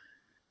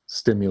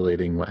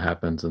stimulating what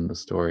happens in the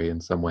story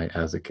in some way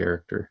as a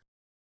character?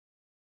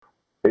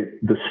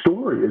 The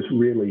story is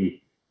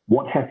really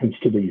what happens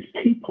to these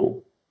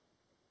people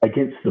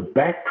against the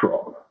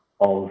backdrop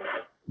of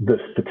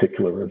this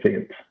particular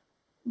event,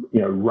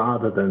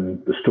 rather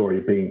than the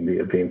story being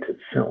the event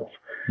itself.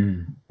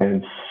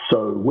 And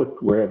so with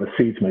Wherever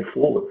Seeds May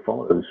Fall, it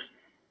follows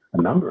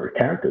a number of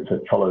characters.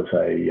 It follows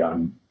a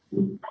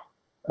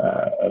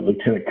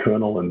lieutenant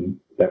colonel and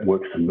that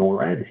works for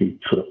NORAD. He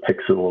sort of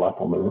picks it all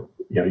up on the,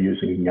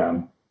 using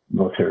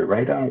military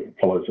radar. It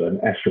follows an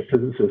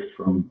astrophysicist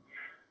from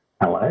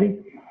LA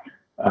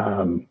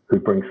who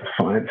brings the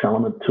science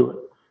element to it.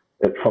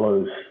 It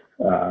follows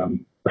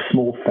a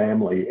small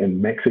family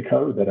in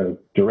Mexico that are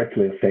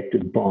directly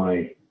affected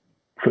by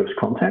first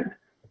contact.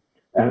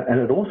 And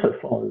it also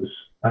follows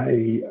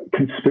a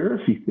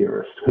conspiracy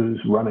theorist who's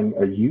running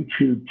a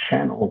YouTube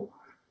channel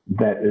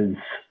that is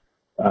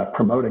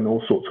promoting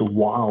all sorts of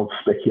wild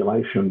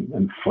speculation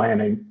and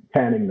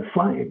fanning the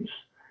flames.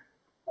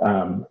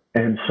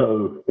 And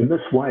so in this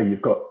way,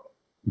 you've got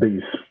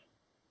these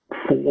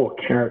 4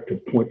 character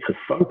points of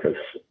focus,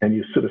 and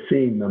you're sort of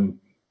seeing them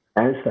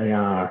as they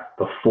are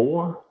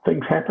before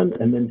things happen,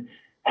 and then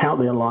how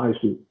their lives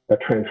are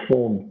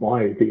transformed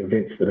by the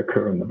events that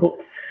occur in the book.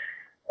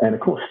 And of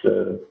course,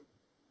 the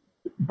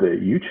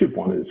YouTube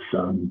one is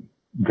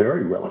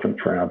very relevant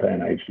for our day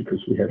and age, because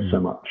we have so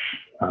much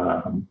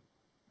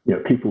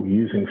people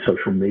using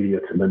social media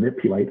to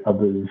manipulate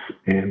others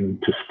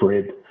and to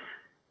spread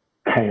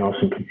chaos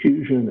and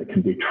confusion. It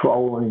can be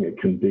trolling. It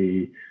can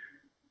be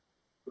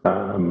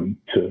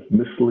to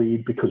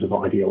mislead because of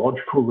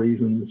ideological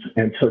reasons.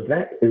 And so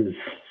that is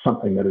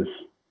something that is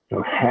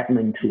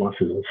happening to us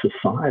as a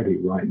society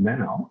right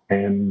now.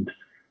 And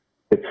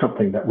it's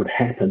something that would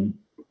happen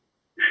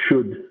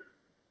should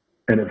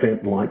an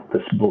event like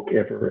this book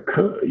ever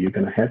occur. You're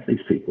going to have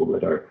these people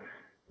that are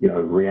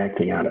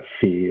reacting out of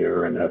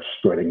fear and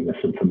spreading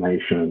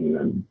misinformation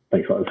and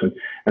things like this.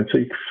 And so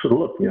you sort of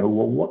look, well,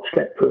 what's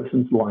that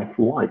person's life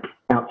like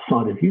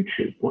outside of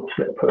YouTube? What's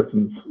that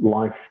person's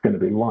life going to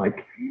be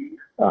like,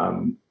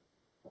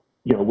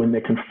 when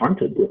they're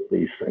confronted with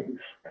these things?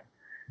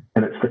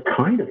 And it's the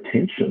kind of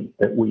tension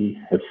that we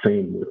have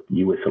seen with the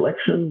US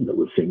election, that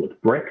we've seen with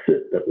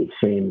Brexit, that we've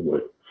seen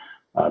with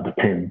the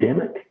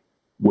pandemic,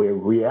 where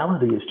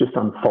reality is just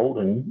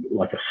unfolding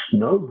like a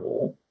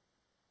snowball,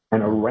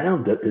 and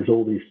around it is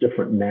all these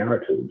different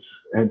narratives.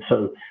 And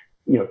so,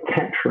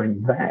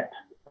 capturing that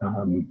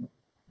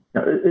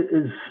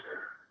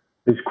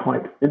is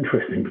quite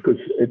interesting, because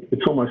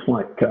it's almost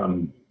like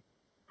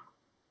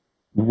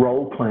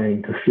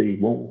role-playing to see,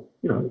 well,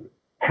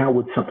 how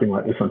would something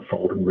like this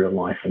unfold in real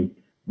life, and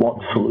what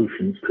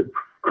solutions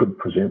could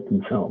present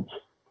themselves?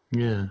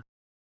 Yeah.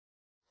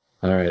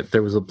 All right.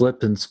 There was a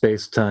blip in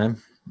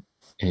space-time,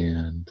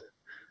 and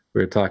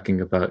we were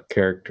talking about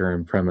character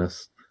and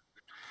premise.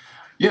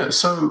 Yeah,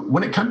 so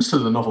when it comes to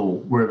the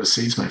novel Wherever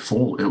Seeds May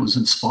Fall, it was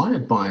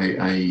inspired by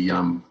a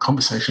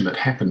conversation that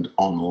happened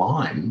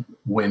online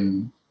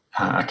when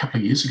a couple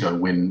of years ago,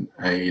 when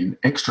an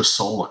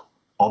extrasolar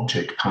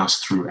object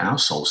passed through our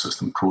solar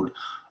system called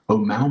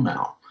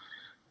Oumuamua.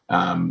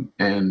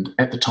 And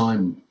at the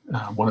time,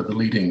 one of the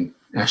leading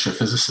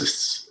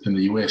astrophysicists in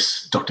the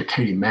US, Dr.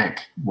 Katie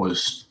Mack,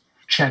 was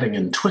chatting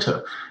in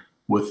Twitter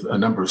with a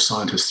number of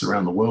scientists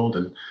around the world.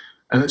 And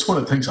it's one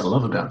of the things I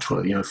love about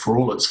Twitter, for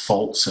all its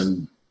faults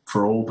and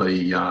for all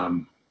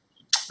the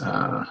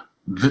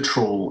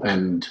vitriol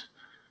and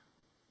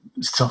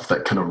stuff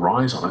that can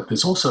arise on it,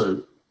 there's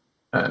also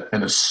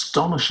an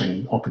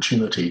astonishing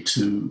opportunity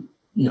to,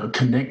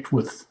 connect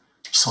with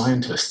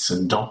scientists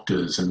and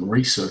doctors and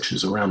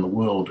researchers around the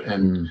world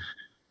and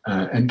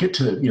get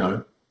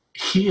to,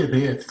 hear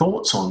their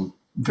thoughts on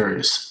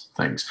various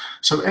things.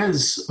 So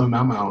as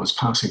Oumuamua was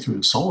passing through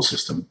the solar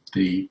system,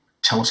 the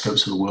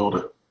telescopes of the world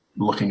are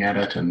looking at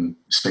it, and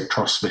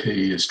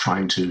spectroscopy is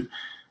trying to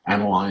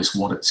analyze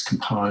what it's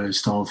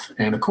composed of.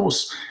 And of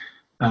course,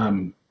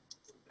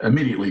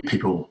 immediately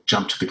people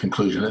jump to the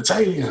conclusion it's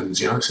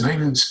aliens, it's an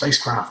alien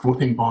spacecraft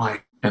whipping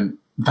by. And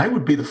they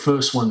would be the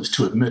first ones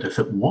to admit if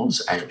it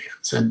was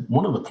aliens. And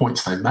one of the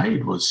points they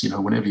made was,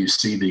 whenever you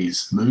see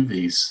these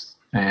movies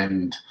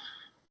and,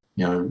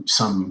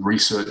 some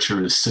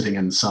researcher is sitting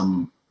in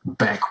some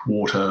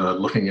backwater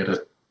looking at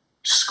a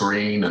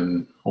screen,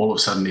 and all of a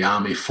sudden the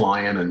army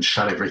fly in and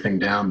shut everything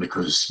down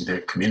because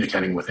they're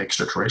communicating with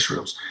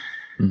extraterrestrials.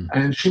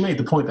 And she made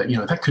the point that,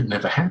 that could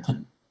never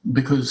happen,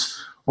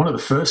 because one of the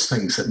first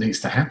things that needs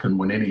to happen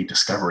when any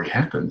discovery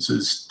happens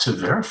is to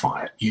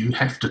verify it. You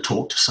have to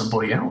talk to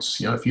somebody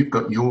else. If you've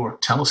got your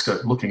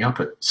telescope looking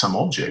up at some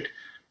object,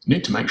 you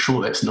need to make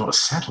sure that's not a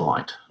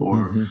satellite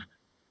or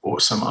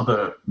some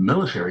other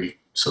military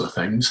sort of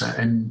things.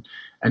 And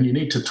you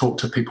need to talk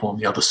to people on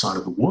the other side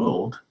of the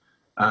world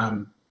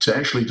to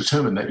actually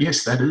determine that,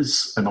 yes, that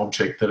is an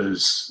object that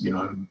is,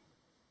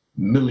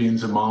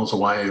 millions of miles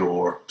away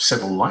or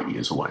several light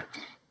years away.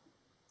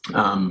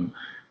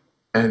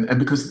 And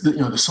because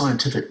the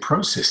scientific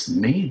process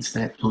needs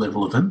that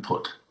level of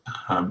input.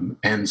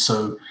 And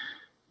so,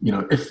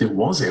 if there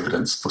was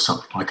evidence for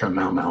something like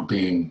Oumuamua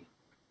being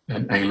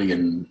an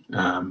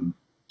alien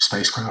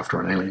spacecraft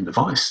or an alien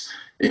device,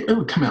 it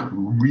would come out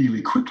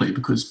really quickly,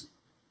 because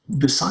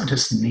the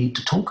scientists need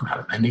to talk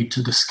about it. They need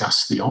to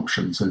discuss the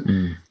options,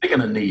 and they're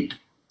going to need,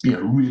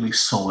 really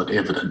solid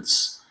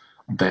evidence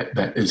that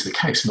that is the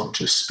case, not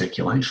just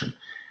speculation.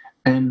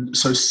 And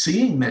so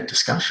seeing that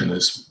discussion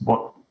is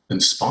what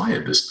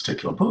inspired this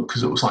particular book,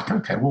 because it was like,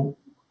 okay, well,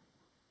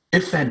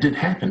 if that did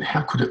happen,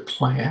 how could it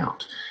play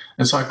out?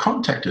 And so I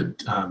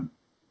contacted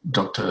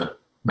Dr.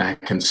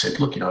 Mack and said,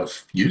 look,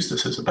 I've used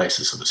this as a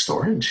basis of the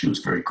story, and she was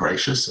very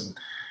gracious,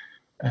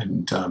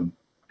 and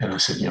I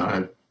said,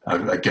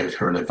 I gave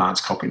her an advance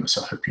copy, and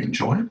so I hope you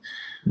enjoy it.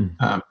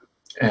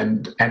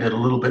 And added a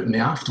little bit in the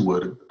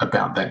afterword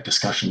about that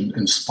discussion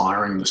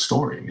inspiring the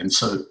story. And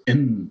so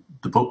in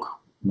the book,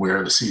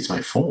 Where the Seeds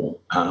May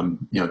Fall,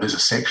 there's a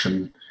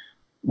section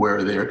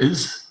where there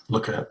is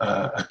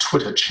a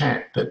Twitter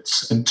chat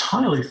that's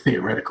entirely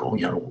theoretical,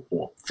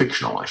 or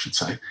fictional, I should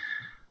say.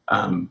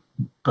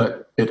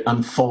 But it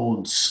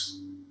unfolds,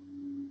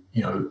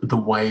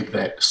 the way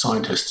that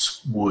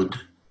scientists would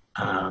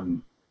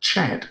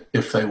chat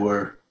if they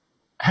were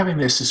having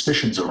their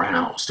suspicions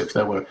aroused, if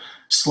they were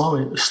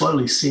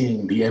slowly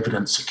seeing the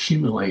evidence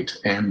accumulate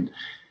and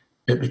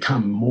it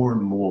become more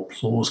and more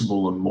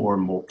plausible and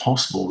more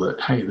possible that,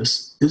 hey,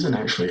 this isn't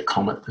actually a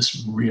comet,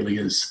 this really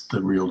is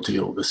the real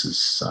deal, this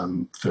is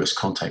first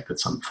contact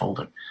that's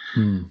unfolding.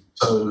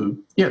 So,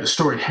 the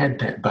story had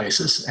that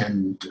basis,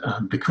 and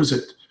because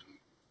it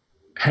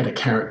had a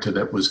character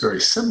that was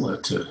very similar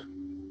to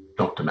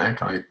Dr.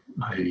 Mack, I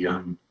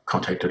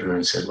contacted her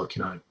and said, look,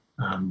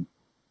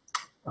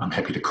 I'm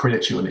happy to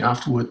credit you in the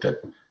afterward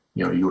that,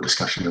 your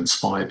discussion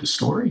inspired the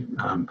story.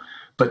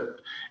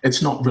 But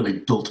it's not really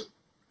built,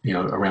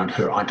 around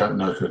her. I don't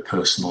know her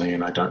personally,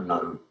 and I don't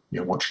know,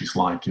 what she's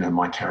like.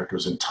 My character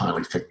is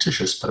entirely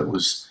fictitious, but it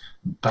was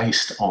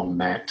based on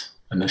that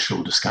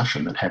initial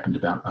discussion that happened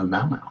about Oh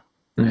Mau Mau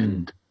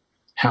and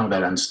how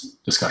that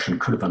discussion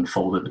could have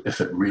unfolded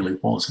if it really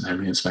was an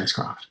alien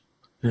spacecraft.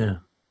 Yeah.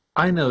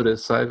 I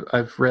notice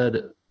I've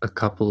read a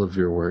couple of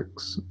your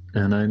works,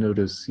 and I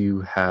notice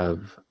you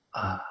have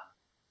a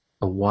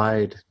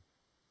wide,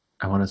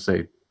 I want to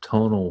say,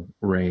 tonal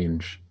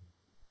range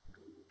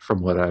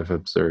from what I've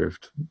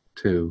observed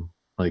to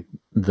like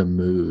the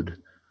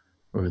mood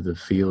or the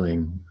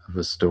feeling of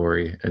a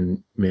story.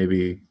 And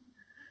maybe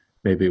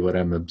what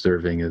I'm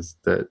observing is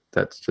that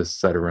that's just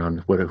set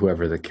around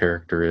whoever the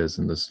character is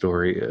and the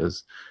story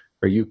is.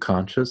 Are you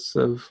conscious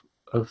of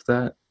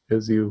that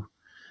as you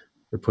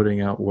are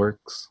putting out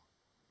works?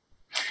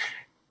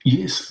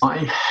 Yes, I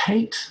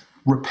hate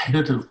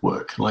repetitive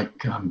work.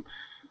 Like, I'm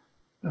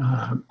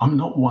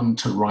not one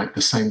to write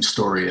the same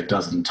story a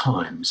dozen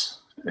times,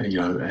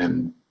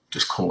 and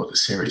just call it a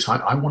series.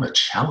 I want a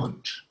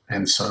challenge.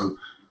 And so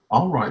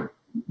I'll write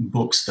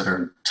books that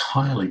are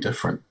entirely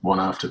different one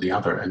after the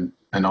other, and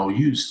I'll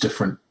use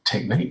different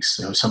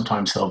techniques.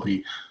 Sometimes they'll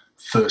be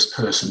first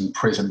person,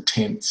 present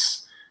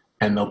tense,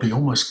 and they'll be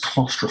almost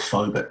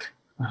claustrophobic.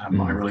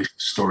 I released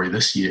a story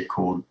this year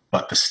called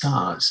But the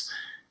Stars,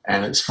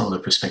 and it's from the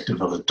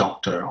perspective of a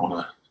doctor on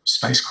a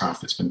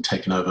spacecraft that's been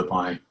taken over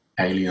by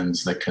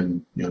aliens that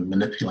can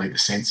manipulate the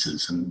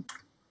senses and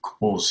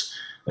cause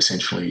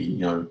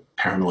essentially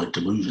paranoid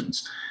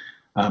delusions.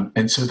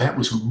 And so that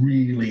was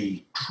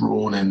really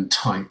drawn in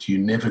tight. You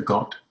never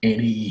got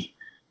any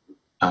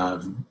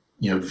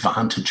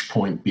vantage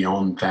point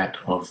beyond that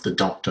of the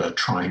doctor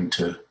trying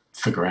to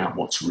figure out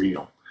what's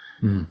real.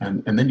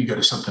 And then you go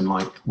to something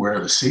like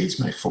Wherever Seeds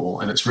May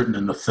Fall, and it's written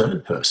in the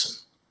third person.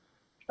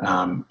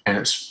 And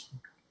it's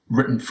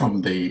written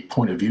from the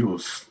point of view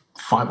of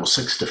 5 or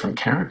 6 different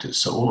characters.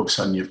 So all of a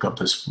sudden you've got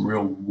this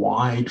real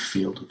wide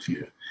field of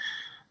view.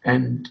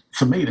 And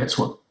for me, that's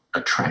what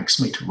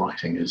attracts me to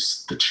writing,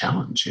 is the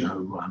challenge,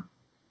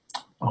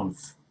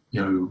 of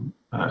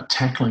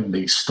tackling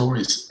these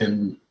stories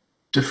in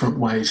different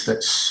ways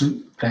that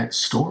suit that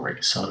story.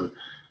 So,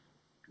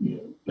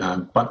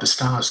 But the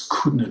Stars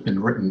couldn't have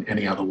been written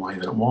any other way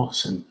than it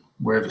was. And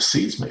Wherever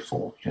Seeds May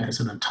Fall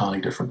has an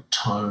entirely different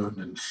tone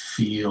and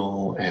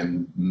feel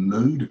and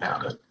mood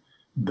about it,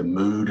 the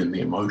mood and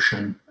the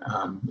emotion,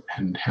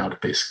 and how to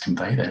best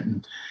convey that.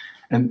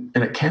 And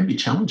it can be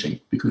challenging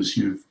because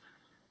you've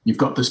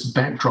got this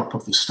backdrop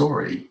of the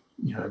story,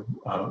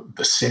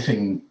 the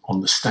setting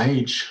on the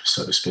stage,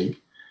 so to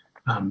speak,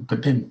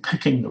 but then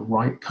picking the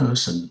right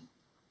person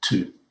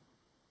to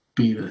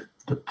be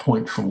the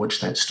point from which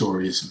that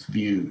story is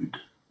viewed,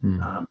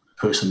 the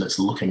person that's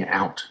looking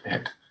out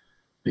at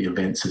the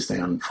events as they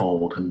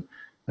unfold, and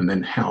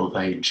then how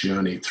they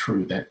journey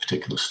through that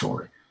particular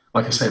story.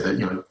 Like I say,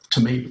 that to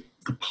me,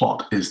 the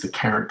plot is the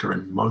character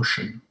in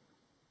motion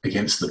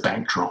against the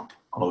backdrop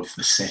of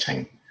the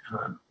setting,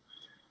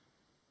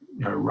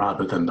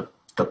 rather than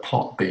the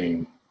plot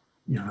being,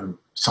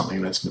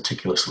 something that's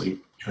meticulously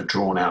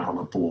drawn out on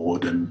a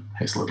board and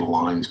has little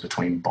lines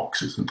between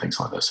boxes and things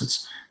like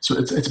this.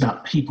 It's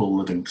about people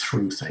living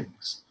through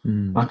things.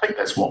 I think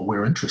that's what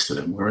we're interested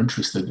in. We're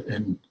interested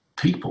in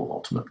people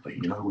ultimately.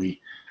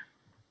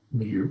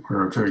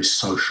 We're a very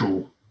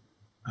social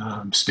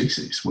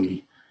species.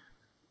 We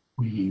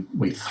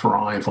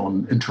thrive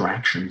on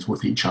interactions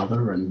with each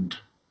other and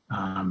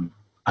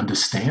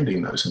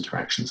understanding those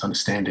interactions,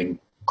 understanding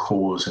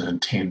cause and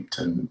intent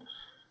and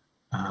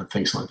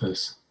things like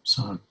this.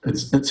 So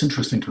it's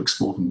interesting to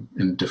explore them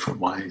in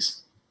different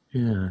ways.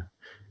 Yeah.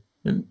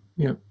 And,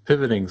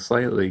 pivoting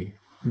slightly,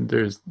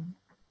 there's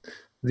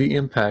the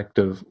impact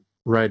of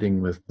writing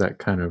with that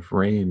kind of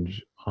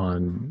range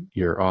on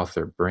your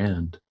author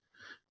brand,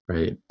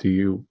 right? Do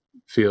you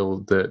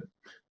feel that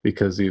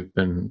because you've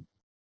been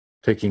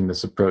taking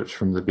this approach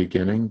from the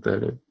beginning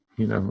that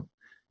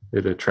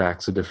it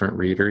attracts a different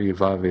reader?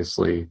 You've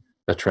obviously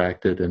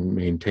attracted and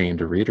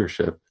maintained a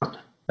readership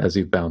as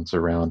you bounce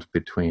around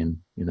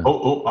between,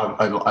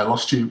 I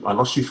lost you. I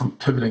lost you from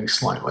pivoting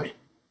slightly.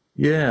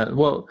 Yeah.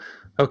 Well,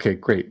 okay,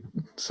 great.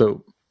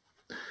 So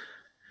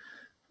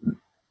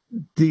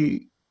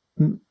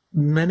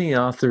many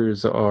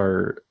authors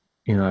are,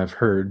 I've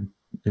heard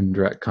in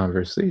direct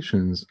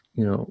conversations,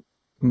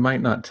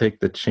 might not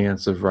take the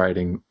chance of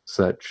writing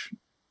such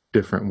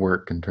different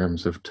work in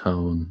terms of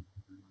tone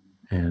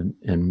and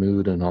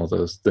mood and all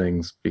those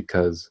things,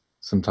 because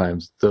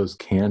sometimes those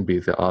can be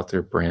the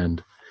author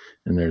brand,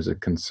 and there's a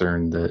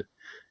concern that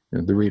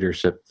the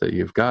readership that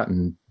you've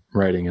gotten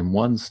writing in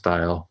one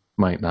style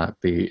might not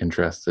be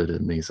interested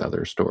in these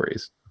other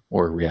stories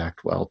or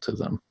react well to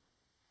them.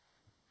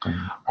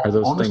 Are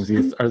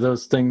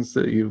those things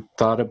that you've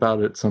thought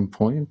about at some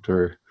point,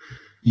 or?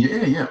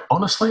 Yeah.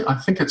 Honestly, I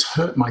think it's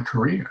hurt my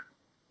career.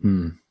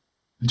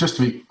 Just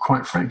to be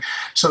quite frank.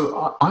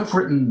 So I've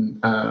written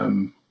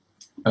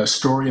a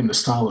story in the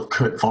style of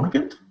Kurt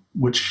Vonnegut,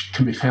 which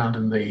can be found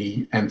in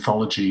the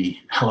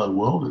anthology Hello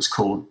World. It's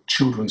called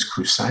Children's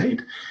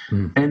Crusade.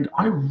 And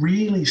I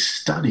really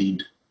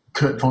studied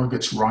Kurt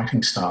Vonnegut's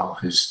writing style,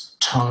 his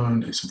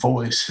tone, his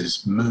voice,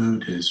 his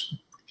mood, his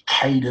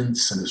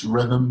cadence and his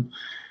rhythm.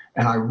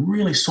 And I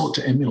really sought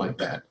to emulate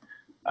that.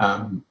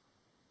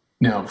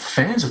 Now,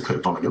 fans of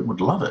Kurt Vonnegut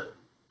would love it.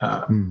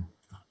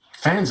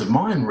 Fans of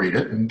mine read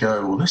it and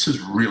go, well, this is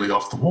really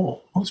off the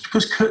wall. Well, it's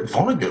because Kurt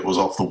Vonnegut was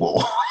off the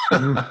wall.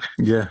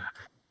 Yeah.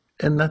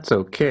 And that's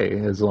okay,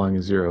 as long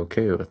as you're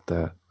okay with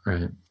that,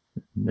 right?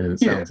 And it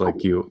sounds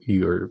like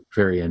you're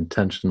very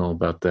intentional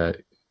about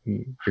that.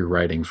 You're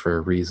writing for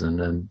a reason,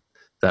 and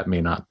that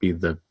may not be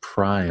the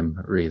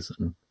prime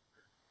reason.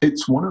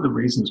 It's one of the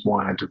reasons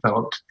why I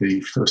developed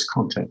the First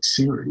Contact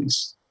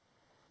series,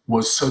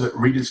 was so that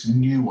readers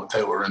knew what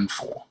they were in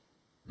for.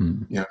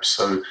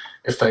 So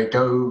if they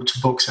go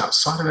to books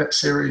outside of that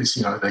series,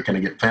 they're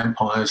going to get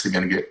vampires, they're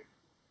going to get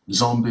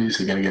zombies,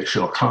 they're going to get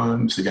Sherlock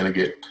Holmes, they're going to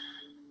get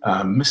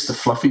Mr.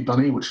 Fluffy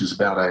Bunny, which is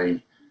about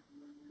a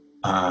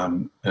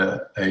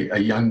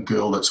young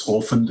girl that's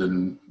orphaned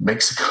in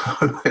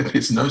Mexico.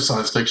 There's no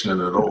science fiction in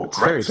it at all. It's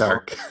very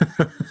dark.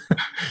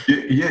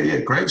 yeah,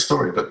 great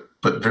story, but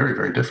very,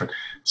 very different.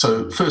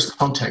 So First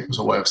Contact was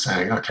a way of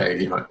saying,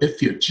 okay,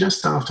 if you're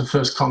just after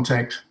First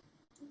Contact,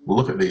 we'll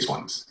look at these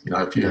ones.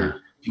 If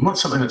you want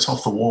something that's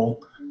off the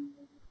wall,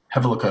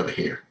 have a look over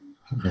here.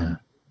 Yeah.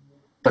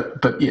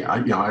 But yeah,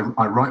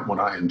 I write what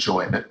I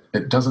enjoy, and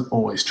it doesn't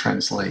always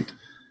translate.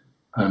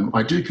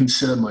 I do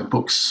consider my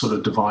books sort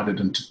of divided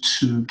into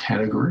two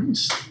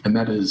categories, and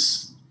that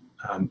is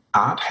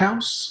art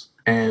house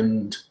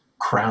and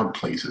crowd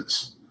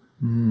pleasers.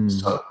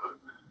 So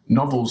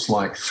novels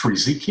like Three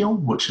Ezekiel,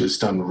 which has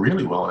done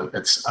really well.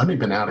 It's only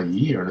been out a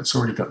year, and it's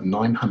already got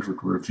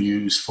 900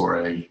 reviews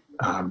for a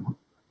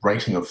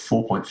rating of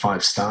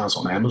 4.5 stars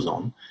on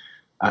Amazon.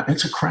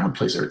 It's a crowd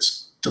pleaser.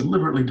 It's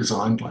deliberately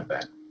designed like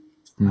that.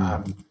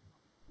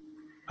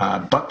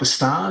 But the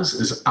Stars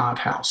is art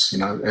house.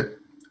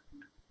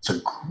 It's a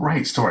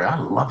great story. I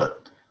love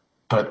it,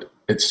 but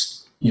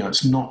it's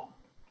not.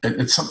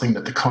 It's something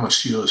that the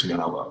connoisseurs are going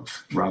to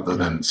love, rather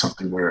than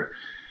something where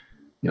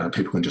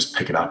people can just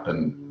pick it up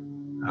and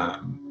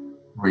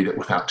read it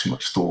without too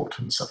much thought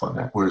and stuff like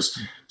that. Whereas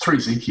Three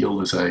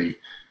Ezekiel is a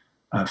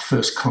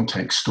First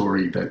Contact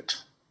story that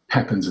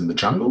happens in the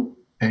jungle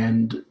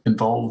and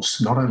involves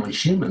not only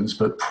humans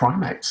but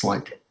primates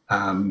like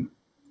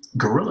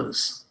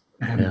gorillas,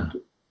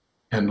 and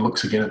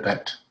looks again at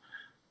that,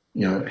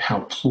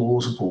 how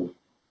plausible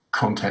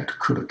contact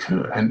could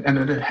occur, and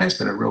it has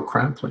been a real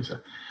crowd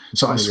pleaser.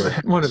 So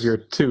one of your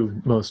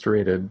two most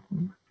rated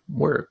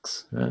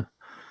works. And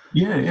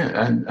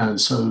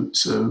so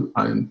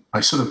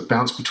I sort of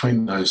bounce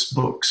between those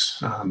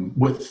books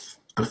with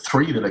the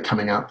three that are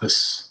coming out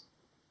this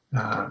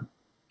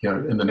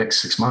in the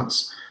next 6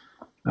 months.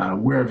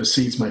 Wherever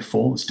Seeds May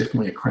Fall is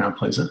definitely a crowd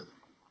pleaser.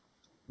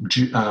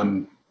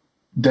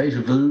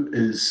 Deja Vu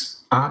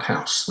is art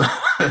house.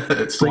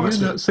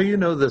 So you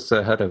know this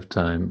ahead of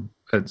time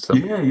at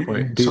some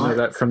point. Do you know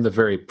that from the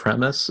very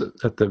premise,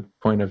 at the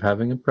point of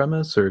having a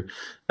premise, or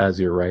as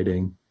you're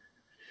writing?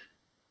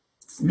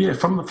 Yeah,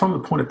 from the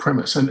point of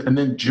premise, and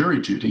then Jury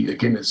Duty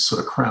again is sort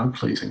of crowd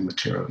pleasing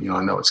material.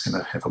 I know it's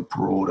going to have a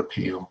broad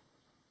appeal,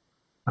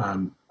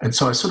 and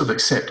so I sort of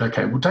accept.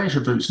 Okay, well, Deja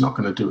Vu is not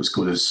going to do as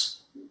good as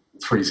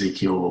Three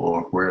Ezekiel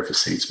or Wherever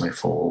Seeds May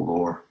Fall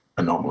or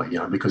Anomaly,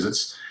 because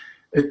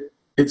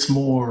it's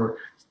more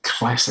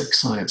classic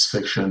science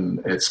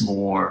fiction. It's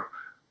more,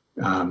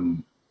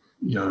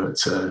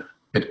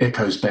 it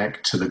echoes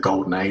back to the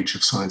golden age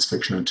of science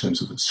fiction in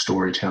terms of its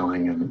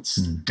storytelling and its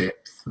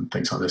depth and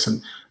things like this.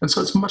 And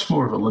so it's much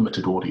more of a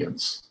limited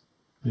audience.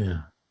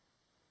 Yeah.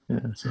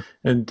 So,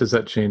 and does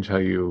that change how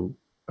you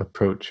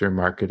approach your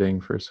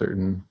marketing for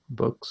certain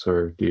books,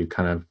 or do you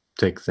kind of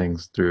take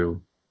things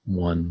through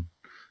one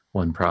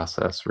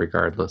process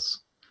regardless?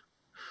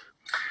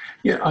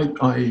 Yeah,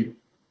 I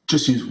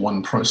just use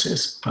one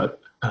process, but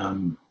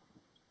and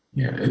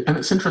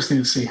it's interesting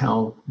to see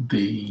how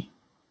the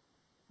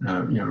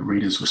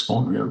readers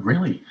respond.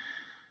 Really,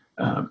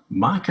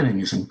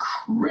 marketing is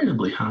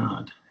incredibly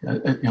hard.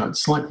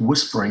 It's like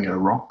whispering at a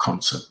rock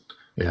concert.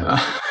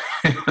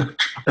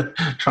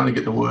 Trying to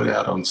get the word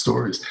out on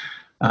stories,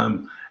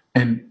 and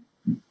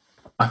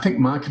I think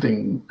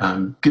marketing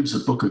gives a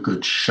book a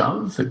good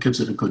shove. It gives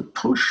it a good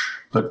push,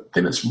 but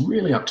then it's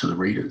really up to the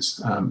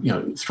readers.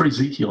 Three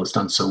Ezekiel has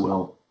done so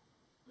well,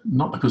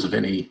 not because of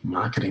any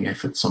marketing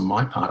efforts on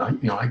my part.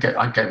 I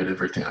gave it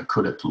everything I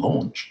could at the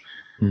launch,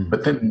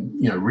 but then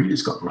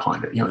readers got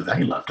behind it.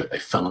 They loved it. They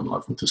fell in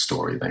love with the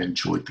story. They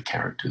enjoyed the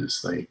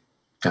characters. They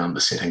found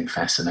the setting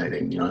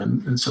fascinating.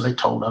 And so they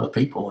told other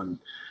people,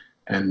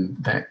 and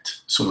that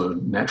sort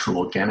of natural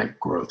organic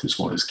growth is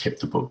what has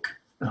kept the book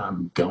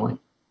going.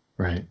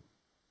 Right.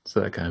 So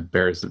that kind of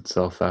bears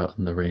itself out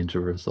in the range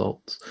of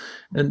results.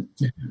 And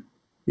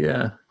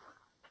I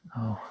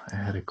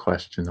had a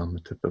question on the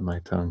tip of my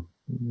tongue,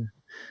 and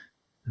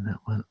that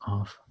went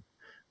off.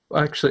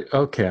 Actually,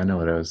 okay, I know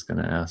what I was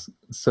going to ask.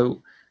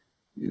 So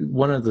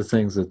one of the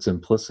things that's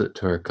implicit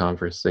to our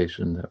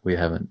conversation that we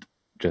haven't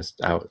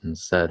just out and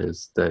said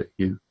is that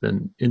you've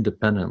been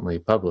independently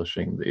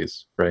publishing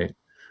these, right?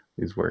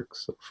 These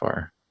works so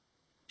far.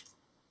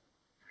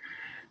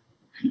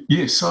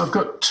 Yes, so I've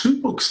got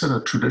two books that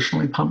are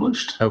traditionally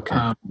published.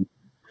 Okay.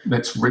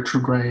 That's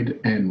Retrograde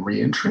and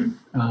Reentry.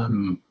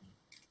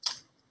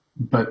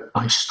 But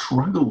I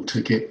struggle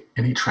to get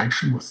any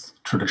traction with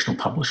traditional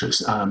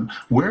publishers.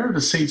 Wherever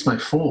Seeds May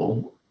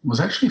Fall was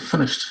actually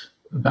finished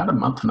about a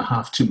month and a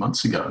half, 2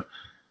 months ago,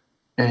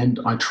 and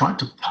I tried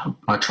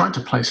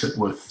to place it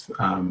with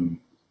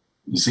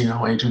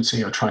Zeno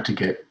Agency. I tried to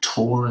get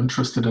Tor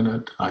interested in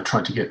it. I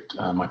tried to get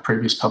my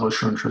previous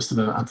publisher interested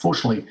in it.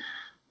 Unfortunately,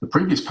 the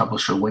previous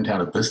publisher went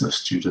out of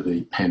business due to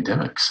the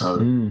pandemic,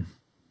 so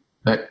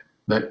that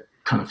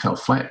kind of fell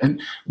flat. And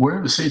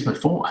Wherever Seeds May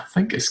Fall, I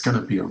think it's going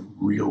to be a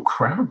real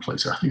crowd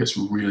pleaser. I think it's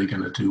really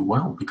going to do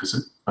well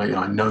because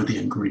I know the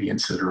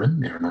ingredients that are in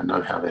there, and I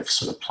know how they've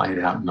sort of played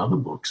out in other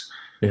books.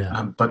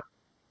 Yeah. But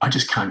I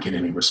just can't get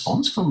any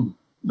response from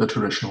the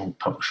traditional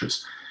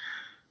publishers.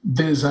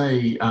 There's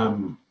a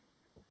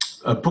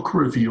book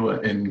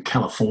reviewer in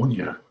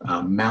California,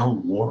 Mal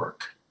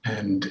Warwick,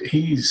 and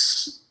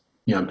he's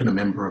been a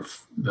member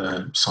of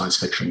the Science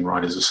Fiction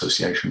Writers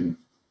Association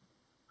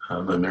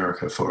of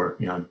America for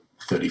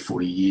 30,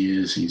 40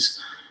 years. He's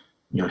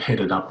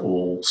headed up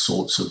all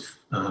sorts of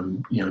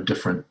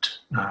different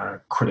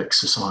critic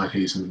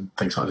societies and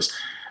things like this.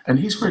 And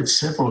he's read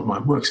several of my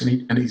works,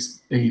 and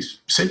he's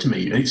said to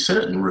me, he said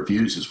it in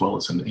reviews as well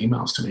as in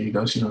emails to me. He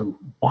goes,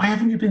 why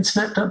haven't you been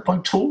snapped up by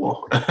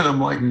Tor? And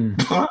I'm like,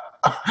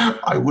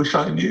 I wish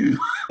I knew.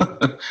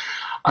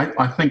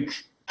 I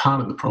think part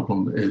of the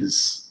problem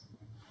is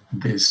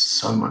there's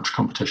so much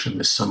competition,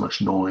 there's so much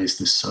noise,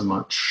 there's so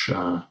much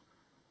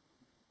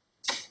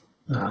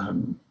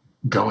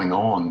going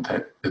on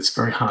that it's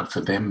very hard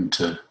for them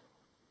to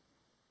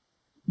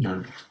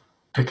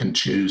pick and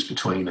choose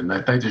between, and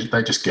they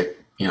just get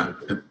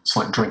it's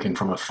like drinking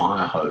from a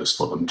fire hose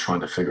for them, trying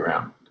to figure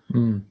out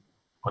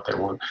what they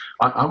want.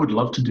 I would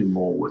love to do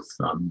more with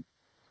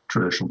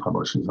traditional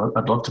publishers.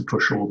 I'd love to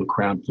push all the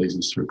crowd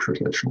pleasers through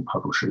traditional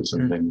publishers,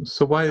 and then.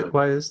 So why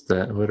is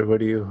that? What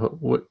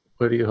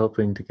are you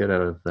hoping to get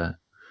out of that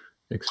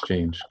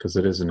exchange? Because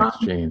it is an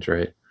exchange,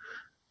 right?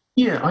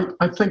 Yeah,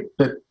 I think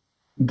that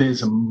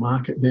there's a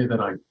market there that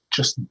I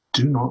just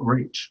do not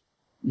reach.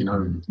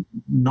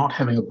 Not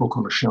having a book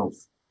on a shelf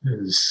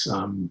is,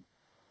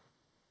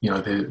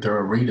 there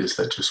are readers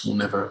that just will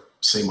never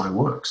see my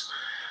works.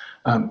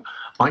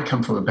 I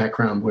come from a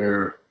background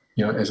where,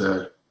 as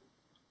a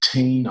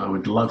teen, I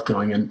would love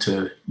going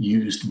into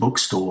used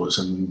bookstores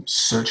and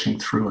searching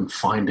through and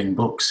finding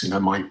books.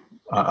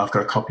 I've got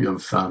a copy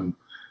of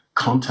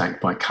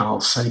Contact by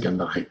Carl Sagan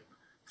that I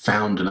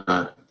found in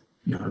a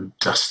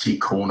dusty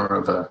corner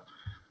of a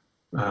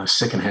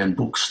secondhand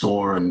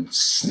bookstore and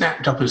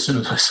snapped up as soon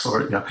as I saw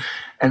it.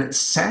 And it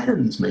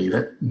saddens me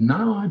that none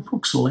of my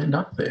books will end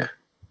up there.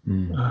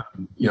 The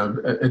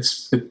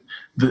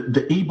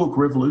ebook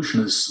revolution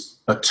is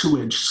a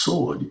two-edged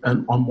sword,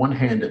 and on one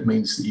hand, it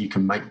means that you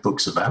can make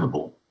books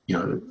available,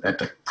 at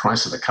the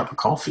price of a cup of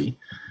coffee.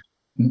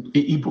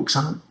 Ebooks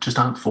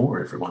aren't for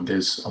everyone.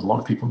 There's a lot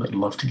of people that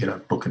love to get a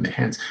book in their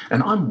hands,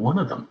 and I'm one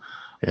of them.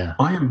 Yeah,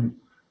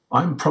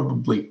 I'm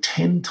probably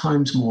 10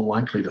 times more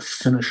likely to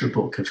finish a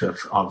book if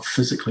I've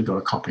physically got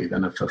a copy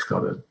than if I've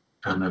got it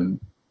in an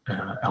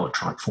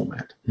electronic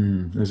format.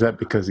 Is that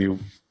because you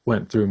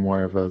went through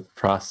more of a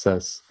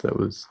process that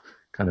was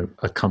kind of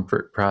a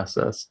comfort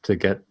process to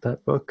get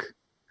that book?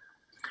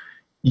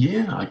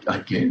 Yeah, I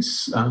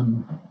guess.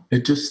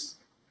 It just,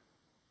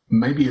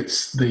 maybe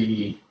it's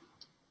the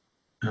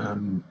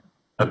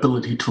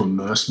ability to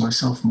immerse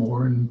myself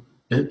more in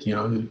it,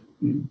 to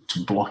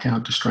block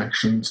out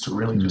distractions, to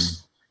really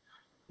just,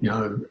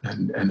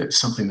 and it's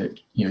something that,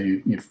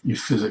 you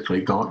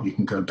physically got, you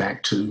can go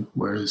back to,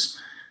 whereas,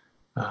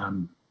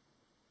 for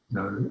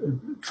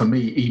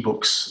me,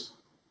 ebooks,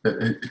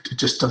 it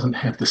just doesn't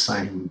have the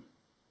same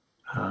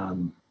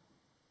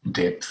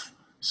depth.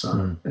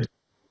 So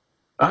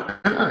I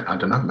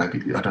don't know.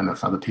 Maybe I don't know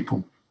if other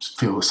people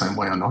feel the same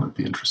way or not. It'd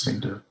be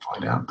interesting to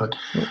find out. But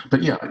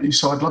yeah.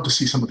 So I'd love to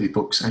see some of these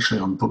books actually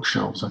on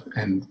bookshelves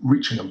and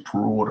reaching a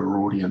broader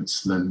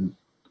audience than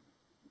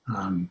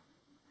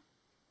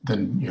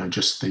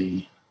just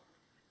the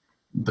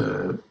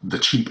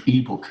cheap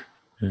ebook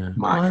market.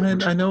 Well,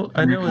 I know.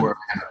 At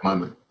the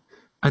moment.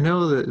 I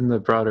know that in the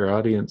broader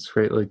audience,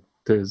 right? Like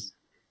it's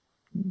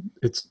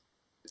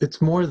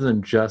more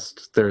than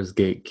just there's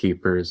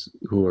gatekeepers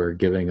who are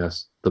giving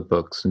us the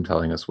books and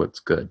telling us what's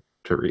good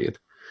to read,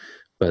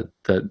 but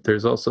that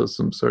there's also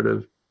some sort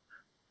of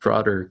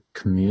broader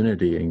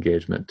community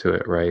engagement to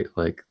it, right?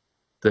 Like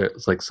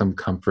there's like some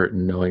comfort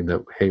in knowing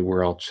that, hey,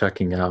 we're all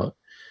checking out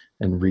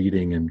and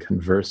reading and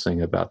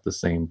conversing about the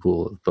same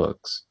pool of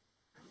books.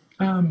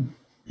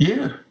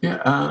 Yeah.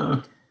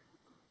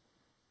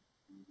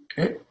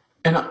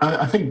 And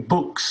I think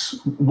books,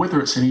 whether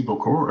it's an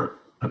ebook or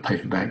a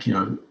paperback,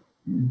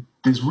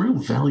 there's real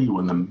value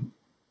in them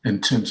in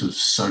terms of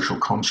social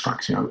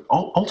constructs.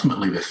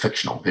 Ultimately they're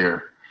fictional.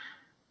 They're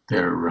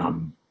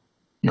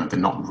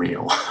not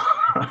real,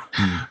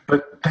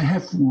 but they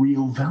have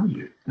real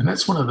value, and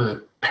that's one of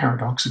the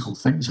paradoxical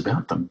things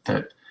about them.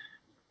 That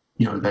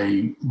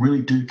they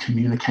really do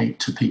communicate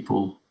to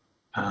people.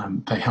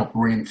 They help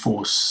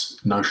reinforce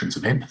notions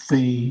of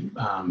empathy,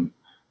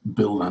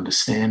 build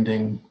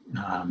understanding,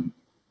 and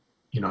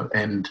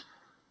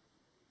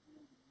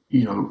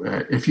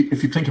if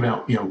you think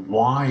about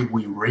why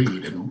we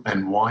read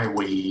and why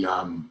we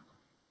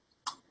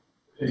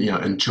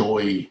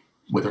enjoy,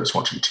 whether it's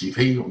watching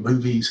TV or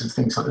movies and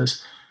things like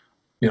this,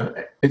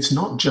 it's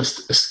not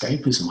just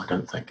escapism. I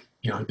don't think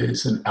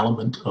there's an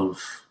element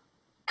of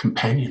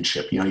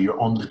companionship. You're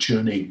on the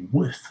journey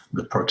with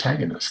the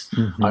protagonist.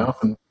 Mm-hmm. I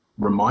often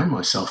remind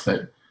myself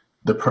that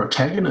the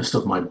protagonist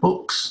of my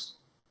books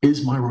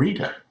is my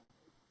reader.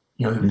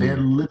 They're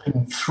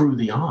living through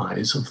the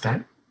eyes of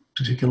that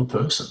particular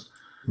person.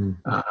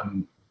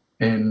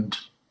 And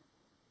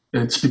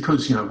it's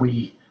because,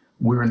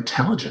 we're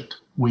intelligent.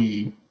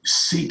 We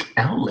seek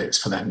outlets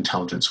for that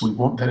intelligence. We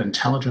want that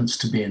intelligence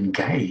to be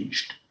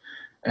engaged.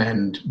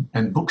 And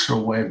books are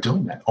a way of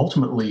doing that.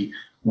 Ultimately,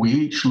 we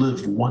each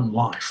live one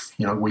life.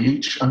 We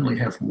each only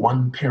have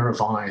one pair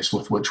of eyes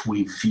with which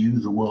we view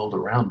the world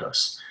around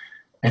us.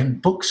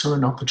 And books are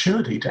an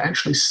opportunity to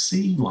actually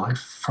see life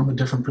from a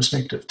different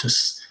perspective,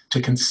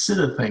 to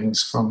consider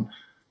things from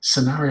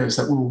scenarios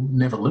that we'll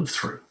never live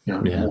through,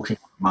 walking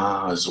on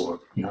Mars or,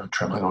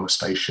 traveling on a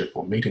spaceship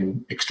or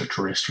meeting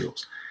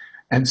extraterrestrials.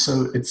 And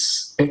so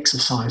it's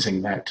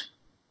exercising that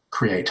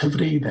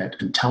creativity,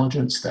 that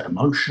intelligence, that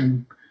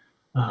emotion.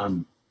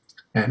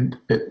 And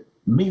it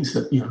means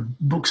that,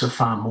 books are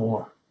far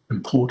more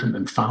important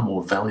and far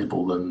more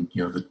valuable than,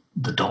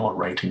 the dollar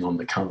rating on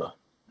the cover.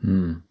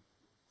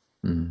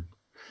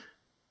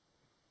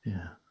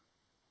 Yeah.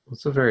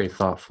 It's a very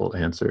thoughtful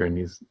answer, and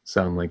you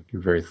sound like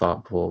you're very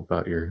thoughtful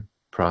about your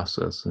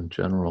process in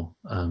general.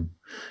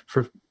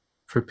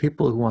 For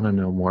people who want to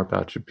know more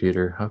about you,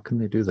 Peter, how can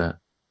they do that?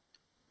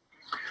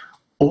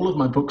 All of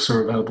my books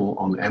are available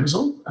on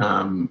Amazon.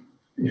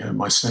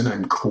 My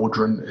surname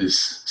Cawdron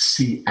is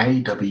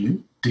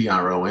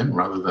Cawdron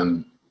rather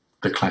than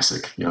the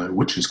classic,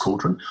 Witch's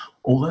Cauldron.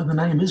 Although the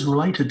name is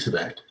related to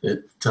that,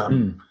 it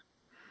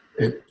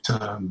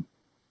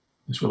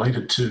is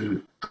related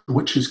to the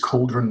Witch's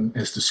Cauldron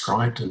as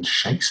described in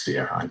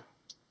Shakespeare. I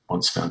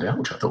once found out,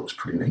 which I thought was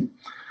pretty neat.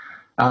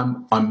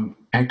 I'm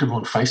active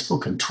on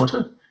Facebook and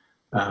Twitter.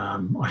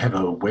 I have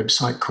a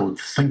website called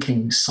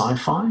Thinking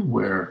Sci-Fi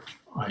where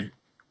I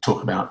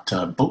talk about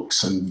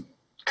books and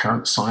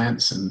current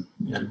science and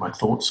my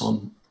thoughts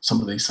on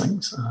some of these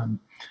things.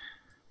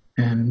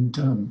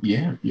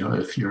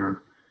 If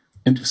you're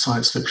into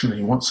science fiction and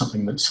you want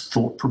something that's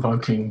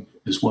thought-provoking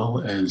as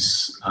well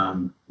as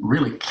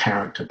really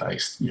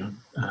character-based,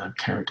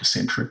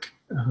 character-centric,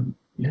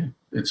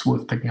 it's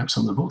worth picking up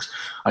some of the books.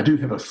 I do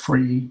have a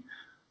free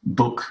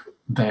book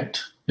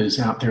that is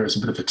out there as a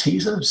bit of a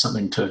teaser,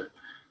 something to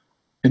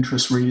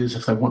interest readers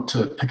if they want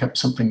to pick up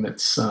something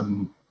that's,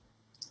 out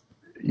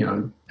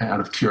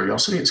of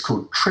curiosity. It's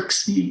called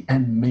Trixie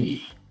and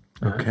Me.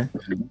 Okay.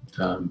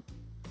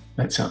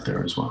 That's out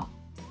there as well.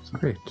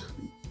 Great.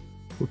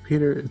 Well,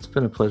 Peter, it's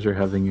been a pleasure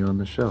having you on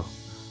the show.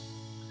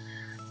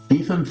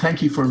 Ethan,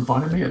 thank you for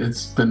inviting me.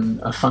 It's been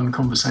a fun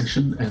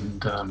conversation,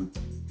 and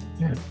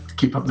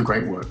keep up the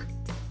great work.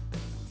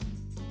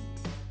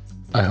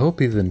 I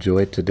hope you've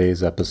enjoyed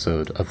today's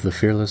episode of The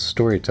Fearless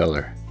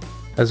Storyteller.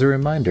 As a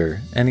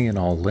reminder, any and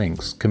all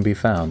links can be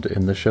found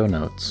in the show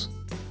notes.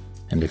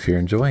 And if you're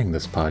enjoying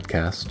this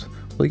podcast,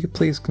 will you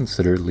please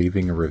consider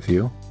leaving a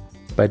review?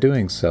 By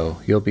doing so,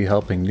 you'll be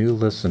helping new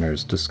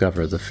listeners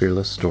discover the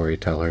Fearless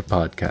Storyteller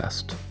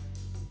podcast.